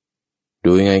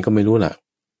ดูยังไงก็ไม่รู้ล่ะ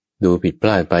ดูผิดพล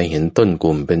าดไปเห็นต้นก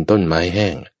ลุ่มเป็นต้นไม้แห้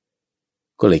ง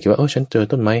ก็เลยคิดว่าฉันเจอ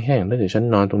ต้นไม้แห้งแล้วเดี๋ยวฉัน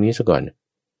นอนตรงนี้ซะก่อน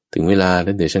ถึงเวลาแ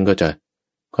ล้วเดี๋ยวฉันก็จะ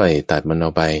ค่อยตัดมันเอ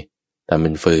าไปทำเ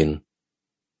ป็นฟืน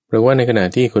เพราะว่าในขณะ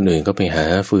ที่คนอื่นก็ไปหา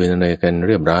ฟืนอะไรกันเ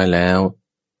รียบร้อยแล้ว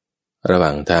ระหว่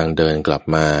างทางเดินกลับ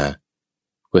มา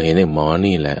ก็เห็นไอ้หมอ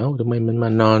นี่แหละทำไมมันมา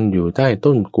นอนอยู่ใต้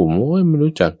ต้นกลุ่มไม่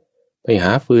รู้จักไปห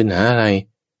าฟืนหาอะไร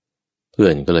เพื่อ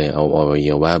นก็เลยเอาอวัย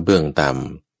วะเบื้องต่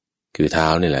ำคือเท้า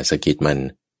นี่แหละสะกิดมัน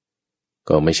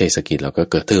ก็ไม่ใช่สะกิดเราก็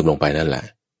กระทืบลงไปนั่นแหละ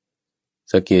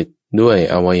สะกิดด้วย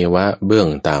อวัยวะเบื้อง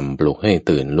ต่ำปลุกให้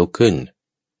ตื่นลุกขึ้น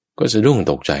ก็สะดุ้ง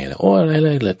ตกใจแล้วอะไร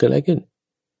เกิดอะไรขึ้น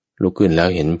ลุกขึ้นแล้ว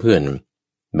เห็นเพื่อน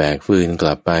แบกฟืนก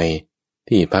ลับไป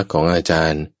ที่พักของอาจา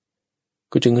รย์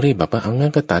ก็จึงรีบแบบว่าเอางั้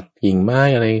นก็ตัดกิ่งไม้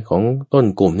อะไรของต้น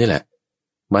กลุ่มนี่แหละ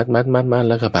มัด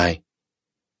แล้วก็ไป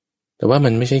แต่ว่ามั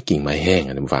นไม่ใช่กิ่งไม้แห้ง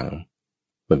ท่านผู้ฟัง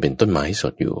มันเป็นต้นไม้ส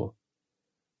ดอยู่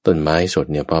ต้นไม้สด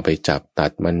เนี่ยพอไปจับตั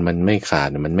ดมันไม่ขาด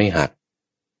มันไม่หัก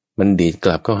มันดีดก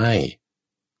ลับเข้าให้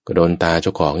ก็โดนตาเจ้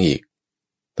าของอีก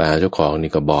ตาเจ้าของ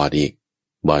นี่ก็บอดอีก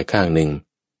บอดข้างห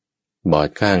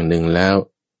นึ่งแล้ว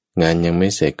งานยังไม่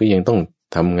เสร็จก็ยังต้อง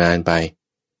ทำงานไป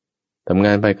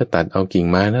ก็ตัดเอากิ่ง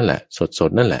ไม้นั่นแหละส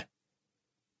ดนั่นแหละ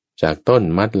จากต้น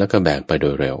มัดแล้วก็แบกไปโด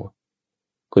ยเร็ว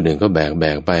คนอื่นก็แบก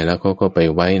ไปแล้วเขาก็ไป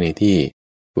ไว้ในที่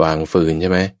วางฟืนใช่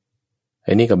ไหมไ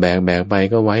อ้นี่ก็แบกไป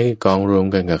ก็ไว้กองรวม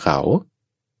กันกับเขา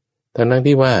ทั้ง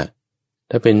ที่ว่า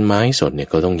ถ้าเป็นไม้สดเนี่ย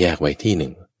ก็ต้องแยกไว้ที่หนึ่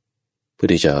งเพื่อ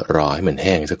ที่จะรอให้มันแ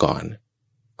ห้งซะก่อ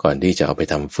นที่จะเอาไป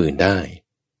ทำฟืนได้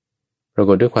ปราก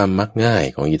ฏด้วยความมักง่าย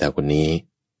ของอีตาคนนี้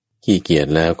ขี้เกียจ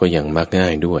แล้วก็ยังมักง่า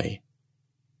ยด้วย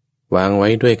วางไว้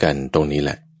ด้วยกันตรงนี้แห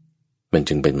ละมัน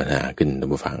จึงเป็นปัญหาขึ้นท่าน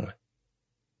ผู้ฟัง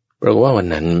ปรากฏว่าวัน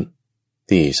นั้น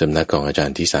ที่สำนักของอาจาร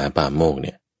ย์ทิสาป่าโมกเ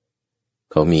นี่ย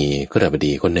เขามีขฤบ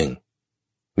ดีคนหนึ่ง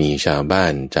มีชาวบ้า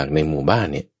นจากในหมู่บ้าน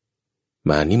เนี่ย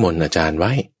มานิมนต์อาจารย์ไ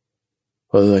ว้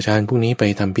อาจารย์พรุ่งนี้ไป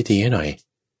ทำพิธีให้หน่อย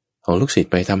เอาลูกศิษ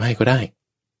ย์ไปทำให้ก็ได้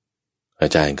อา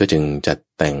จารย์ก็จึงจัด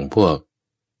แต่งพวก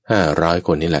500 ค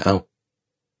นนี่แหละ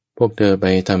พวกเธอไป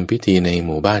ทำพิธีในห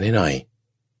มู่บ้านให้หน่อย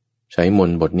ใช้มน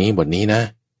ต์บทนี้นะ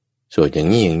สวดอย่าง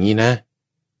นี้นะ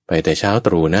ไปแต่เช้าต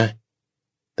รู่นะ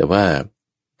แต่ว่า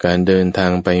การเดินทา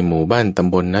งไปหมู่บ้านต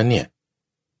ำบลนั้นเนี่ย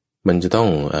มันจะต้อง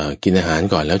กินอาหาร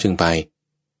ก่อนแล้วจึงไป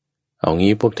เอา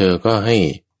งี้พวกเธอก็ให้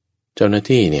เจ้าหน้า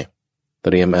ที่เนี่ยเต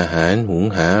รียมอาหารหุง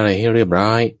หาอะไรให้เรียบ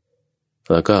ร้อย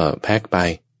แล้วก็แพ็คไป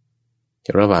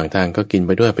ระหว่างทางก็กินไ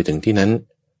ปด้วยไปถึงที่นั้น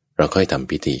เราค่อยทำ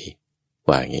พิธี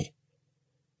ว่าอย่างนี้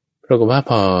ปรากฏว่า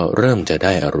พอเริ่มจะไ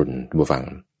ด้อรุณบุฟัง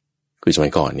คือสมั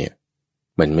ยก่อนเนี่ย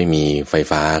มันไม่มีไฟ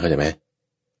ฟ้าเข้าใจไหม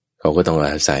เขาก็ต้อง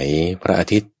อาศัยพระอา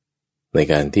ทิตย์ใน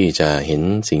การที่จะเห็น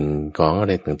สิ่งของอะไ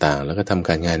รต่างๆแล้วก็ทำก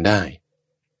ารงานได้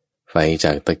ไฟจ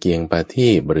ากตะเกียงประที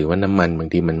ปหรือว่าน้ำมันบาง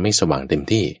ทีมันไม่สว่างเต็ม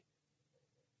ที่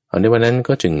เอาในวันนั้น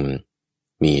ก็จึง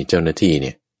มีเจ้าหน้าที่เ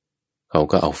นี่ยเขา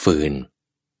ก็เอาฟืน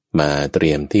มาเตรี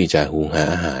ยมที่จะหุงหา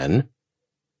อาหาร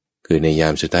คือในยา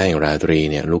มสุดท้ายแห่งราตรี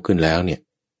เนี่ยลุกขึ้นแล้วเนี่ย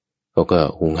เขาก็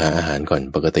หุงหาอาหารก่อน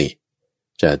ปกติ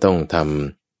จะต้องท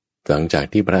ำหลังจาก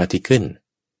ที่พระอาทิตย์ขึ้น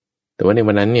แต่ว่าใน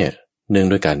วันนั้นเนี่ยเนื่อง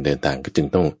ด้วยการเดินทางก็จึง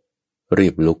ต้องรี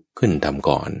บลุกขึ้นทำ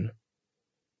ก่อน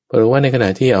เพราะว่าในขณะ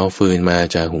ที่เอาฟืนมา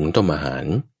จะหุงต้มอาหาร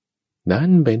ดั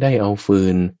นไปได้เอาฟื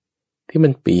นที่มั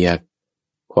นเปียก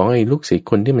ของไอ้ลูกศิษย์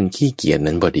คนที่มันขี้เกียจ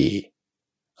นั้นพอดี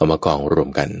เอามากองรวม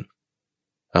กัน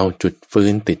เอาจุดฟื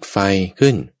นติดไฟ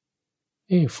ขึ้น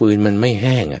ฟืนมันไม่แ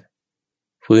ห้ง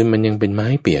ฟืนมันยังเป็นไม้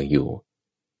เปียกอยู่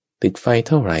ติดไฟเ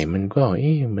ท่าไหร่มันก็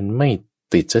มันไม่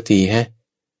ติดสักที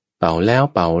เป่าแล้ว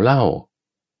เป่าเล่า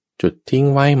จุดทิ้ง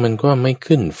ไว้มันก็ไม่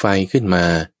ขึ้นไฟขึ้นมา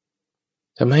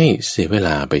ทำให้เสียเวล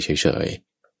าไปเฉย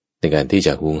ๆในการที่จ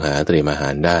ะหุงหาเตรียมอาหา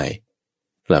รได้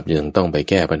กลับยังต้องไป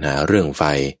แก้ปัญหาเรื่องไฟ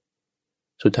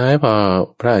สุดท้ายพอ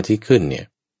พระอาทิตย์ขึ้นเนี่ย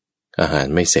อาหาร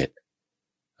ไม่เสร็จ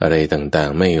อะไรต่าง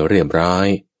ๆไม่เรียบร้อย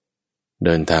เ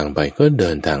ดินทางไปก็เดิ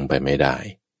นทางไปไม่ได้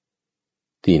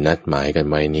ที่นัดหมายกัน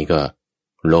ไว้นี้ก็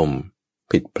ล่ม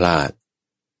ผิดพลาด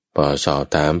พอสอบ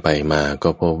ถามไปมาก็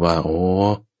พบว่า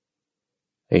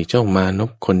ไอ้เจ้ามาน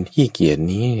พคนขี้เกียจ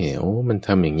นี้มันท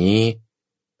ำอย่างนี้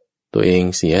ตัวเอง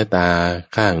เสียตา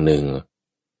ข้างหนึ่ง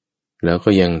แล้วก็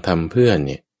ยังทำเพื่อนเ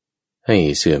นี่ยให้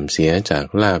เสื่อมเสียจาก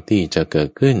ลาภที่จะเกิด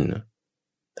ขึ้น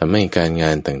ทำให้การง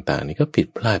านต่างๆนี่ก็ผิด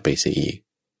พลาดไปเสียอีก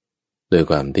โดย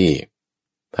ความที่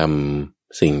ท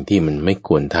ำสิ่งที่มันไม่ค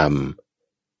วรท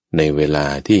ำในเวลา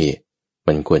ที่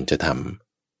มันควรจะท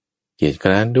ำเกียจค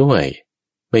ร้านด้วย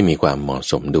ไม่มีความเหมาะ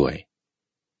สมด้วย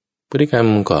พฤติกรรม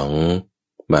ของ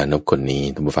มานพคนนี้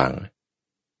ท่านผู้ฟัง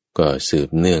ก็สืบ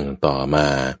เนื่องต่อมา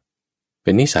เป็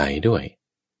นนิสัยด้วย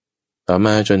ต่อม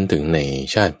าจนถึงใน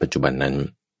ชาติปัจจุบันนั้น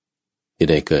ที่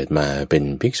ได้เกิดมาเป็น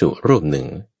ภิกษุรูปหนึ่ง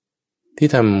ที่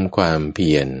ทำความเ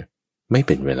พียรไม่เ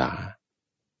ป็นเวลา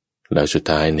แล้วสุด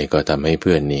ท้ายเนี่ยก็ทำให้เ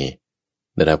พื่อนนี่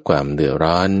ได้รับความเดือด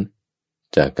ร้อน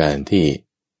จากการที่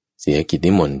เสียกิจ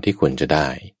นิมนต์ที่ควรจะได้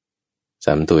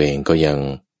ซ้ำตัวเองก็ยัง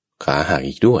ขาหัก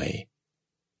อีกด้วย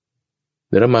เ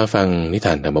ดี๋ยวเรามาฟังนิท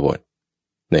านธรรมบท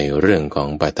ในเรื่องของ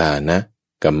ปาทานะ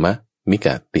กัมมะมิก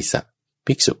ติสะ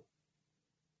ภิกษุ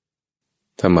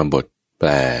ธรรมบทแปล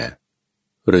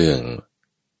เรื่อง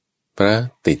พระ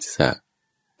ติสสะ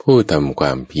ผู้ทำคว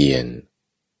ามเพียร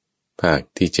ภาค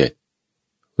ที่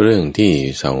7เรื่องที่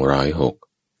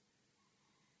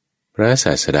206พระศ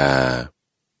าสดา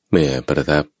เมื่อประ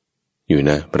ทับอยู่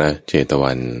ณพระเชต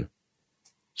วัน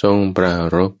ทรงปรา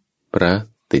รภพระ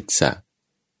ติสสะ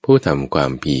ผู้ทำควา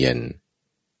มเพียร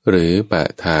หรือป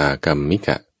ทากัมมิก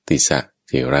ติสะเ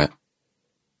ถระ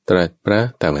ตรัสพระ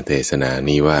ธรรมเทศนา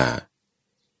นี้ว่า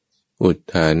อุท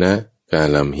ธานะกา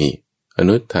ลัมหิอ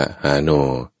นุทธหาโน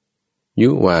ยุ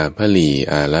วาภลี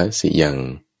อาลสิยัง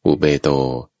อุเบโต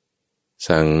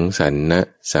สังสันนะ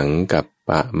สังกัปป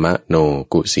ะมะโน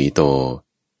กุสีโต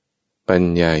ปัญ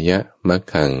ญายะมัค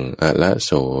ขังอะละโ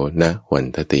สนะหวัน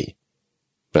ทติ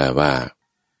แปลว่า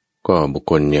ก็บุค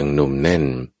คลยังหนุ่มแน่น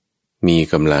มี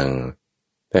กำลัง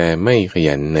แต่ไม่ข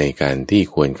ยันในการที่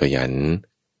ควรขยัน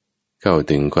เข้า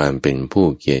ถึงความเป็นผู้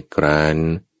เกียจคร้าน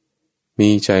มี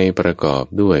ใจประกอบ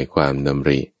ด้วยความดำ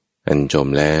ริอันจม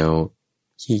แล้ว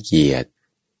ขี้เกียจ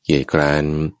เกียจคร้าน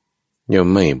ย่อม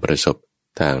ไม่ประสบ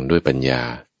ทางด้วยปัญญา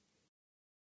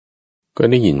ก็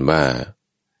ได้ยินว่า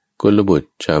กุลบุตร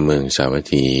ชาวเมืองสาวัต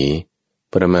ถี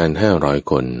ประมาณ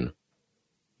500 คน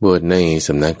บวชในส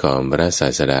ำนักของพระศา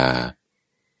สดา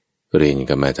เรียน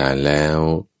กรรมฐานแล้ว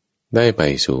ได้ไป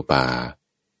สู่ป่า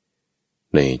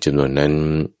ในจำนวนนั้น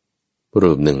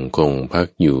รูปหนึ่งคงพัก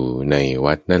อยู่ใน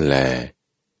วัดนั่นแล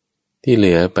ที่เห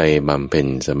ลือไปบำเพ็ญ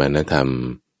สมณธรรม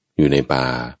อยู่ในป่า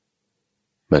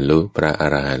บรรลุพระอ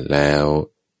รหันต์แล้ว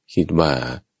คิดว่า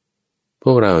พ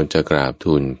วกเราจะกราบ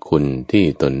ทูลคุณที่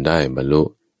ตนได้บรรลุ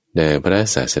แด่พระ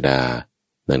ศาสดา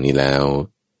ดังนี้แล้ว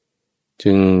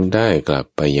จึงได้กลับ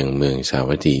ไปยังเมืองสา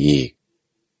วัตถีอีก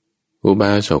อุบ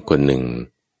าสกคนหนึ่ง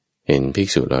เห็นภิก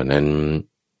ษุเหล่านั้น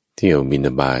เที่ยวบิณฑ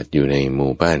บาตอยู่ในห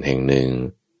มู่บ้านแห่งหนึ่ง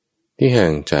ที่ห่า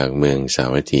งจากเมืองสา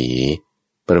วัตถี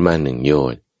ประมาณ1 โย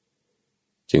ชน์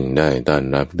จึงได้ต้อน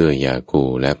รับด้วยยาคู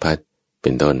และพัดเป็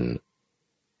นต้น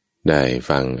ได้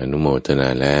ฟังอนุโมทนา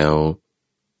แล้ว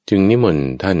จึงนิมนต์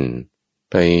ท่าน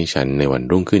ไปฉันในวัน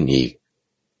รุ่งขึ้นอีก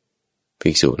ภิ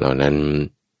กษุเหล่านั้น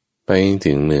ไป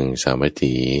ถึงเมืองสาวัต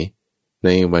ถีใน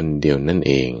วันเดียวนั่นเ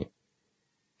อง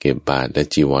เก็บบาตรและ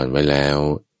จีวรไว้แล้ว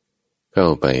เข้า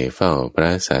ไปเฝ้าพร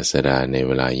ะศาสดาในเ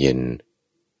วลาเย็น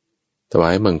ถวา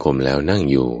ยบังคมแล้วนั่ง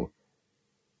อยู่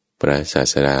พระศา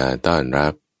สดาต้อนรั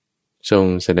บทรง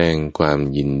แสดงความ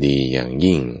ยินดีอย่าง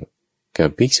ยิ่งกับ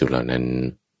ภิกษุเหล่านั้น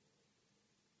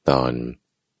ตอน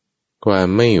ความ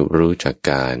ไม่รู้จัก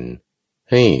การ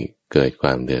ให้เกิดคว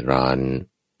ามเดือดร้อน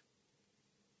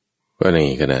ก็ใน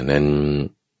ขณะนั้น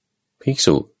ภิก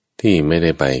ษุที่ไม่ไ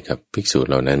ด้ไปกับภิกษุ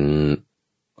เหล่านั้น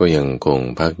ก็ยังคง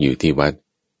พักอยู่ที่วัด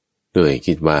ด้วย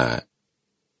คิดว่า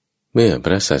เมื่อพ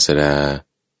ระศาสดา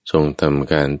ทรงท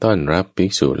ำการต้อนรับภิ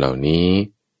กษุเหล่านี้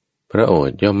พระโอษ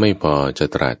ฐ์ย่อมไม่พอจะ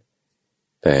ตรัส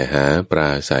แต่หาปรา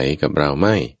ศัยกับเราไ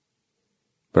ม่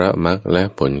พระมรรคและ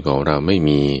ผลของเราไม่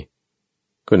มี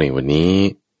ก็ในวันนี้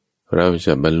เราจ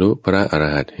ะบรรลุพระอร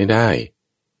หันต์ให้ได้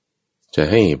จะ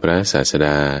ให้พระศาสด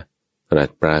าตรัส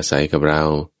ปราศัยกับเรา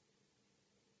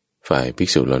ฝ่ายภิก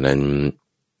ษุเหล่านั้น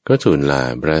ก็ทูลลา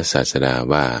พระศาสดา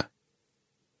ว่า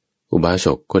อุบาส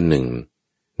กคนหนึ่ง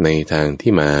ในทาง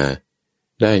ที่มา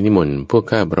ได้นิมนต์พวก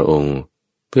ข้าพระองค์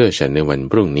เพื่อฉันในวัน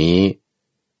พรุ่งนี้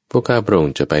พวกข้าพระอง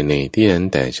ค์จะไปในที่นั้น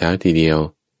แต่เช้าทีเดียว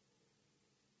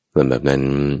ลำดับนั้น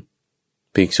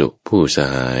ภิกษุผู้ส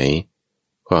หาย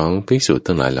ของภิกษุ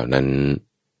ทั้งหลายเหล่านั้น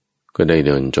ก็ได้เ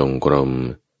ดินจงกรม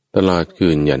ตลอดคื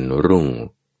นยันรุ่ง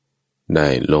ได้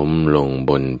ล้มลง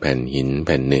บนแผ่นหินแ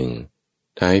ผ่นหนึ่ง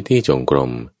ท้ายที่จงกร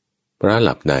มพระห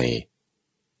ลับใน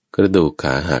กระดูกข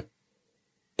าหัก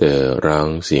เธอร้อง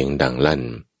เสียงดังลั่น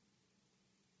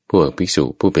พวกภิกษุ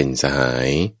ผู้เป็นสหาย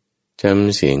จ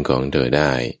ำเสียงของเธอไ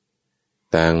ด้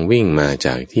ต่างวิ่งมาจ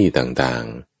ากที่ต่าง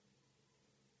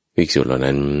ๆภิกษุเหล่า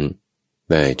นั้น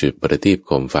ได้จุดประทีปโ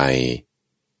คมไฟ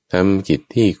ทำกิจ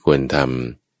ที่ควรท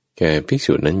ำแก่ภิก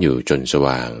ษุนั้นอยู่จนส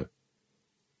ว่าง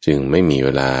จึงไม่มีเว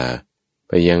ลาไ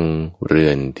ปยังเรื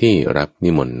อนที่รับ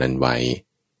นิมนต์นั้นไว้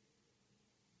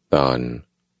ตอน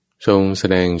ทรงแส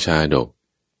ดงชาดก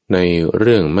ในเ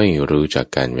รื่องไม่รู้จัก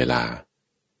การเวลา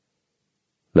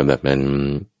ลำดับนั้น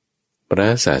พระ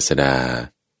ศาสดา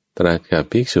ตรัสกับ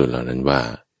ภิกษุเหล่านั้นว่า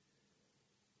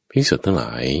ภิกษุทั้งหล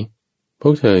ายพว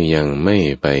กเธอยังไม่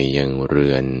ไปยังเรื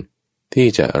อนที่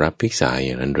จะรับภิกษาอ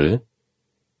ย่างนั้นหรือ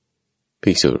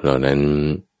ภิกษุเหล่านั้น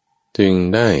จึง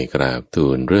ได้กราบทู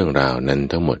ลเรื่องราวนั้น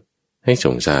ทั้งหมดให้ทร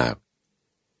งทราบ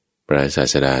พระศา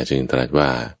สดาจึงตรัสว่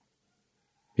า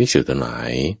ภิกษุทั้งหลา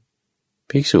ย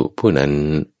ภิกษุผู้นั้น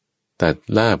ตัด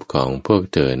ลาภของพวก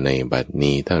เธอในบัด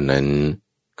นี้เท่านั้น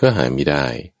ก็หาไม่ได้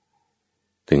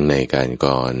ถึงในการ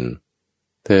ก่อน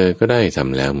เธอก็ได้ท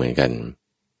ำแล้วเหมือนกัน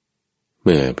เ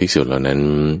มื่อภิกษุเหล่านั้น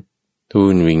ทู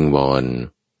ลวิงวอน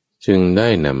จึงได้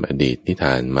นำอดีตนิท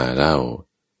านมาเล่า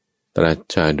ตรัส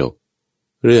ชาดก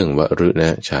เรื่องวรุณ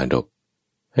ชาดก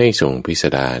ให้ทรงพิส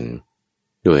ดาร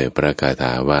ด้วยประกาศ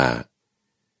ว่า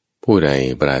ผู้ใด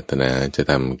ปรารถนาจะ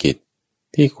ทำกิจ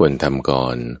ที่ควรทำก่อ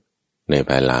นในภ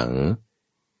ายหลัง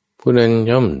ผู้นั้น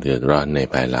ย่อมเดือดร้อนใน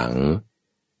ภายหลัง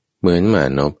เหมือนหมา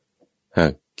นพหั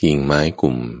กกิ่งไม้ก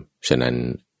ลุ่มฉะนั้น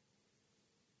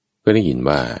ก็ได้ยิน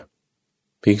ว่า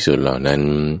ภิกษุเหล่านั้น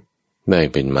ได้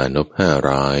เป็นมานพ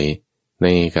500ใน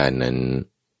การนั้น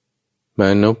มา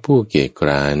นพผู้เกียจค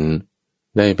ร้าน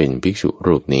ได้เป็นภิกษุ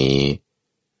รูปนี้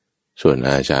ส่วน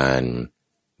อาจารย์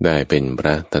ได้เป็นพร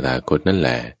ะตถาคตนั่นแห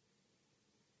ละ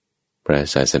พระ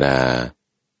ศาสดา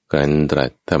ครั้นตรั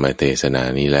สธรรมเทศนา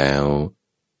นี้แล้ว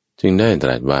จึงได้ต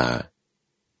รัสว่า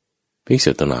ภิก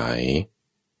ษุทั้งหลาย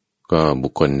ก็บุ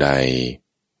คคลใด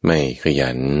ไม่ข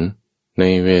ยันใน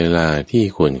เวลาที่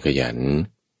ควรขยัน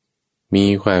มี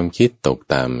ความคิดตก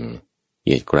ต่ำเห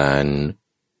ยียดกร้าน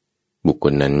บุคค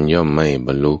ลนั้นย่อมไม่บ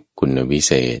รรลุคุณวิเ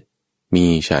ศษมี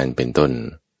ฌานเป็นต้น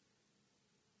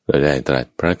และได้ตรัส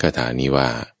พระคาถานี้ว่า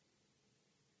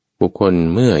บุคคล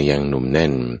เมื่อยังหนุ่มแน่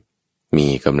นมี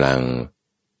กำลัง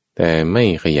แต่ไม่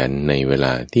ขยันในเวล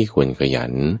าที่ควรขยั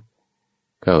น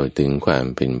เข้าถึงความ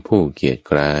เป็นผู้เกียจ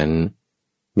คร้าน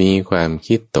มีความ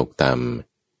คิดตกต่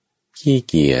ำขี้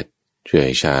เกียจเฉื่อ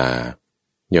ยชา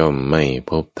ย่อมไม่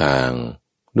พบทาง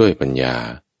ด้วยปัญญา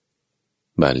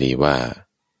บาลีว่า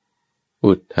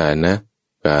อุทธานะ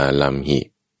กาลัมหิ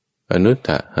อนุตถ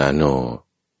หาโน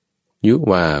ยุ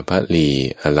วาภลี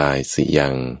อลายสิยั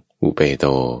งอุเปโต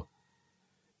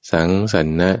สังสัน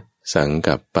นะสัง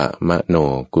กัปปะมะโน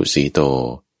กุสีโต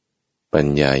ปัญ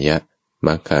ญายะ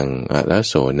มัคคังอละ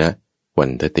โสนะวั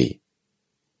นทติ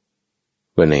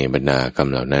ว่าในบรรดาค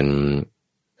ำเหล่านั้น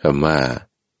คำว่า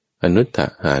อนุตถ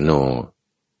หาโน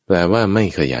แปลว่าไม่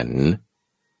ขยัน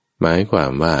หมายควา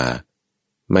มว่า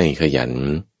ไม่ขยัน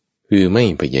คือไม่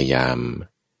พยายาม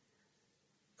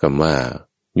คำว่า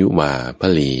ยุวาภ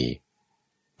ลี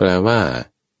แปลว่า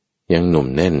ยังหนุ่ม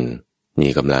แน่นมี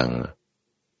กำลัง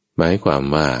หมายความ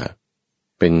ว่า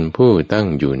เป็นผู้ตั้ง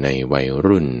อยู่ในวัย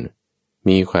รุ่น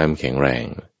มีความแข็งแรง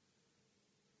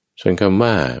ส่วนคำ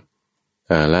ว่า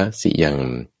อาละสิยัง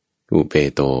อุเป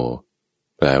โต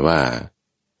แปลว่า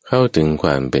เข้าถึงคว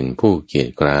ามเป็นผู้เกียจ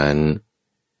คร้าน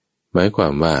หมายควา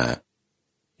มว่า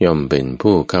ย่อมเป็น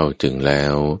ผู้เข้าถึงแล้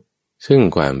วซึ่ง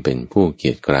ความเป็นผู้เกี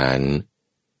ยจคร้าน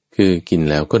คือกิน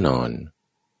แล้วก็นอน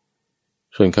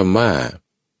ส่วนคำว่า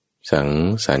สัง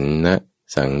สันนะ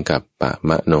สังกัปปะม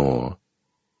ะโน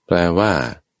แปลว่า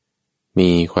มี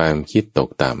ความคิดตก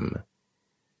ต่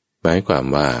ำหมายความ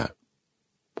ว่า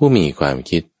ผู้มีความ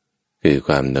คิดคือค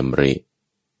วามดำริ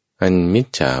อันมิจ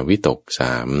ฉาวิตกส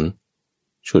าม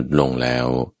ฉุดลงแล้ว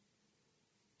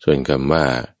ส่วนคำว่า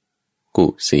กุ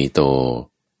สีโต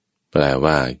แปล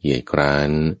ว่าเกียจคร้าน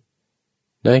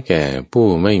ได้แก่ผู้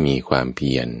ไม่มีความเ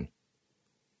พียร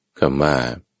คำว่า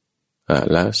อ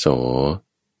ละโส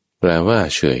แปลว่า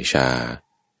เฉื่อยชา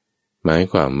หมาย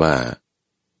ความว่า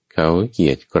เขาเกี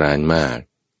ยจคร้านมาก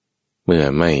เมื่อ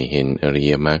ไม่เห็นอริ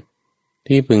ยมรรค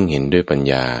ที่พึงเห็นด้วยปัญ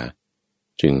ญา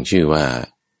จึงชื่อว่า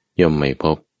ย่อมไม่พ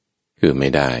บคือไม่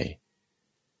ได้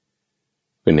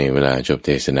ในเวลาจบเท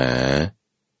ศนา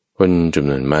คนจำ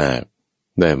นวนมาก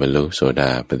ได้บรรลุโสด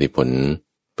าปัตติผล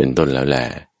เป็นต้นแล้วแล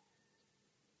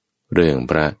เรื่อง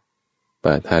พระป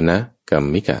ฐานกัม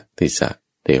มิกติสสะ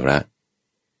เถระ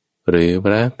หรือพ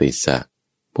ระติสสะ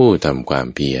ผู้ทำความ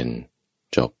เพียร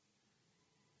จบ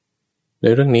ใน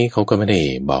เรื่องนี้เขาก็ไม่ได้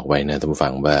บอกไว้นะท่านผู้ฟั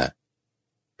งว่า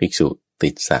ภิกษุติ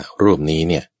สสะรูปนี้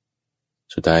เนี่ย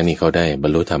สุดท้ายนี้เขาได้บร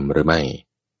รลุธรรมหรือไม่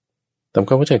ตามค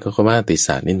วามเข้าใจก็คือว่าติสส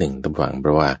ะนิดหนึ่งท่านผู้ฟังเพ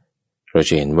ราะว่าเราจ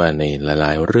ะเห็นว่าในหล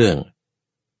ายๆเรื่อง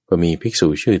ก็มีภิกษุ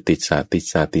ชื่อติสส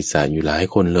ะอยู่หลาย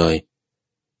คนเลย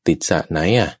ติสสะไหน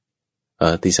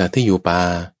ติสสะที่อยู่ป่า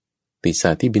ติสสะ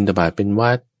ที่บิณฑบาตเป็น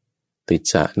วัดติส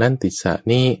สะนั่นติสสะ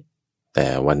นี่แต่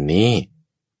วันนี้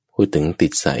พูดถึงติ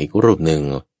สสะอีกรูปหนึ่ง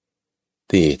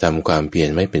ที่ทำความเพียร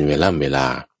ไม่เป็นเวลา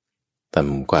ท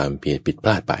ำความเพียรผิดพล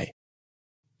าดไป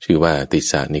ชื่อว่าติส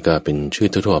สะนี่ก็เป็นชื่อ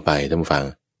ทั่วไปท่านผู้ฟัง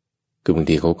คือบาง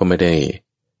ทีเขาก็ไม่ได้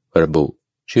ระบุ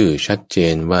ชื่อชัดเจ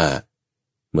นว่า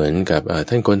เหมือนกับ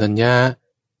ท่านโกณฑัญญา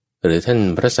หรือท่าน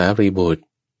พระสารีบุตร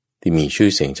ที่มีชื่อ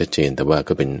เสียงชัดเจนแต่ว่า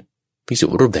ก็เป็นภิกษุ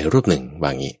รูปใดรูปหนึ่งว่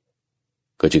างี้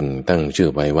ก็จึงตั้งชื่อ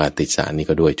ไว้ว่าติสสะนี่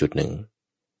ก็ด้วยจุดหนึ่ง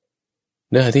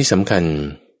เนื้อหาที่สำคัญ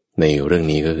ในเรื่อง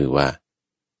นี้ก็คือว่า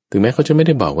ถึงแม้เขาจะไม่ไ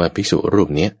ด้บอกว่าภิกษุรูป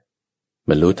นี้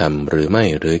บรรลุธรรมหรือไม่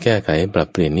หรือแก้ไขปรับ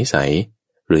เปลี่ยนนิสัย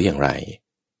หรืออย่างไร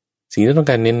สิ่งที่ต้อง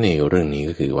การเน้นในเรื่องนี้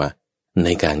ก็คือว่าใน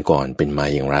การก่อนเป็นมา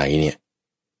อย่างไรเนี่ย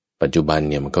ปัจจุบัน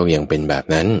เนี่ยมันก็ยังเป็นแบบ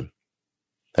นั้น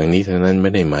ทั้งนี้ทั้งนั้นไ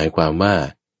ม่ได้หมายความว่า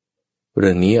เ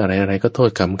รื่องนี้อะไรๆก็โทษ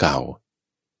กรรมเก่า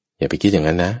อย่าไปคิดอย่าง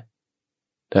นั้นนะ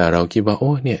ถ้าเราคิดว่าโ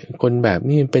อ้เนี่ยคนแบบ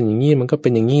นี้เป็นอย่างนี้มันก็เป็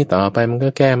นอย่างนี้ต่อไปมันก็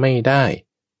แก้ไม่ได้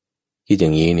คิดอย่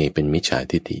างนี้นี่เป็นมิจฉา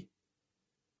ทิฏฐิ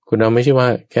คุณเราไม่ใช่ว่า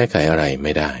แก้ไขอะไรไ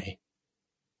ม่ได้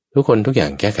ทุกคนทุกอย่า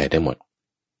งแก้ไขได้หมด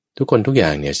ทุกคนทุกอย่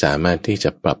างเนี่ยสามารถที่จะ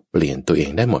ปรับเปลี่ยนตัวเอง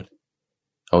ได้หมด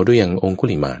เอาด้วยอย่างองคุ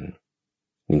ลิมาน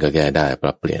มันก็แก้ได้ป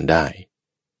รับเปลี่ยนได้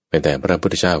แต่พระพุท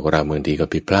ธเจ้าของเราบางทีก็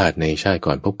ผิดพลาดในชาติ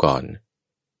ก่อนพบก่อน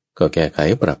ก็แก้ไข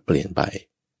ปรับเปลี่ยนไป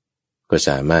ก็ส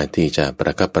ามารถที่จะปร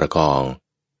ะคับประคอง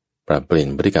ปรับเปลี่ยน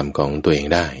พฤติกรรมของตัวเอง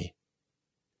ได้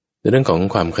เรื่องของ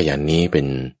ความขยันนี้เป็น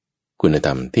คุณธร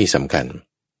รมที่สำคั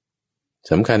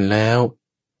ญแล้ว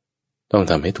ต้อง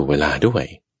ทำให้ถูกเวลาด้วย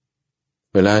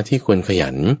เวลาที่ควรขยั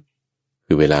น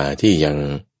คือเวลาที่ยัง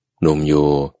หนุ่มอยู่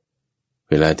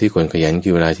เวลาที่ควรขยันคื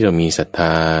อเวลาที่เรามีศรัทธ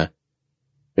า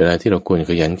เวลาที่เราควร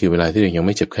ขยันคือเวลาที่เรายังไ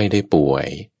ม่เจ็บไข้ได้ป่วย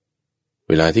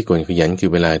เวลาที่ควรขยันคือ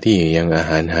เวลาที่ยังอา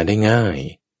หารหาได้ง่าย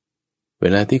เว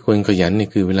ลาที่ควรขยันเนี่ย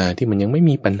คือเวลาที่มันยังไม่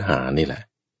มีปัญหานี่แหละ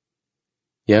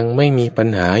ยังไม่มีปัญ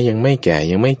หายังไม่แก่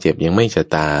ยังไม่เจ็บยังไม่จะ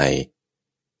ตาย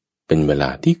เป็นเวลา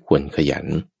ที่ควรขยัน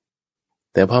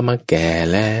แต่พอมาแก่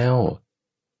แล้ว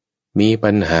มี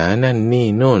ปัญหานั่นนี่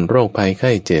โน่นโรคภัยไ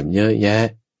ข้เจ็บเยอะแยะ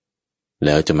แ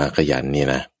ล้วจะมาขยันนี่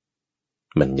นะ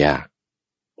มันยาก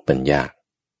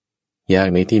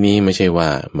ในที่นี้ไม่ใช่ว่า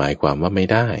หมายความว่าไม่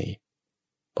ได้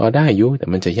พอได้อยู่แต่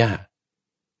มันจะยาก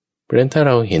เพราะฉะนั้นถ้าเ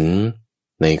ราเห็น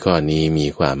ในข้อนี้มี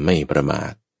ความไม่ประมา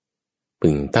ทพึ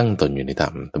งตั้งตนอยู่ในธรร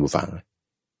มท่านผู้ฟัง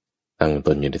ตั้งต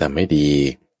นอยู่ในธรรมให้ดี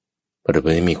ปฏิบั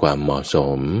ติให้มีความเหมาะส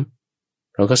ม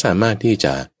เราก็สามารถที่จ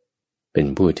ะเป็น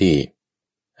ผู้ที่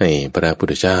ให้พระพุท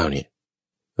ธเจ้าเนี่ย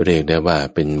เรียกได้ว่า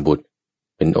เป็นบุตร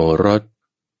เป็นโอรส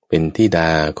เป็นธิด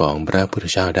าของพระพุทธ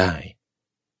เจ้าได้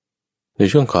ใน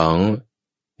ช่วงของ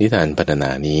นิทานปรรถนา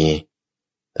นี้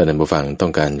ท่านผู้ฟังต้อ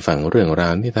งการฟังเรื่องรา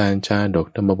วนิทานชาดก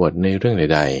ธรรมบทในเรื่องใ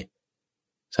ด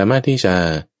ๆสามารถที่จะ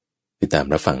ติดตาม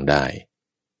รับฟังได้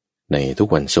ในทุก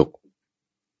วันศุกร์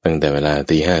ตั้งแต่เวลา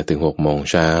 5:00 ถึง 6:00 น.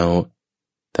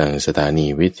ทางสถานี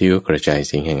วิทยุกระจายเ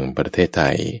สียงแห่งประเทศไท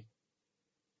ย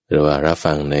หรือว่ารับ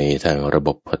ฟังในทางระบ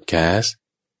บพอดแคสต์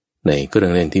ในเครื่อ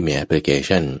งเล่นที่มีแอปพลิเค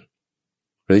ชัน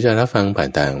หรือจะรับฟังผ่าน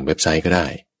ทางเว็บไซต์ก็ได้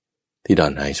ที่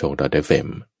donhaisho.fm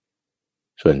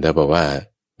ส่วนถ้าบอกว่า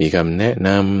มีคำแนะน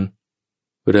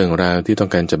ำเรื่องราวที่ต้อ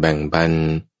งการจะแบ่งปัน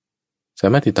สา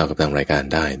มารถติดต่อกับทางรายการ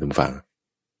ได้ทุกฝั่ง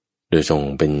โดยส่ง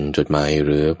เป็นจดหมายห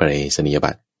รือไปรษณีย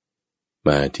บัตรม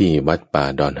าที่วัดป่า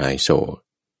ดอนไฮโซ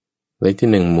เลขที่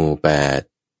1 หมู่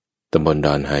 8 ตำบลด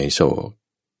อนไฮโซ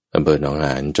อำเภอหนองห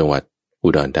านจังหวัดอุ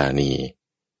ดรธานี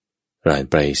รหัส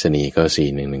ไปรษณีย์ก็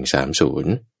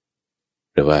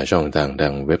41130หรือว่าช่องทา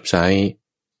งเว็บไซต์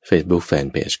Facebook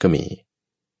Fanpage ก็มี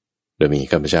โดยมี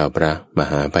ข้าพเจ้าพระม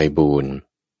หาไพบูลย์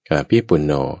กาภิปุณ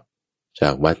โญจา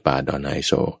กวัดป่าดอนไฮโ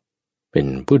ซเป็น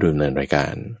ผู้ดำเนินรายกา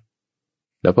ร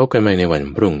แล้วพบกันใหม่ในวัน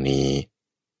พรุ่งนี้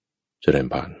เจริญ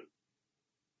พร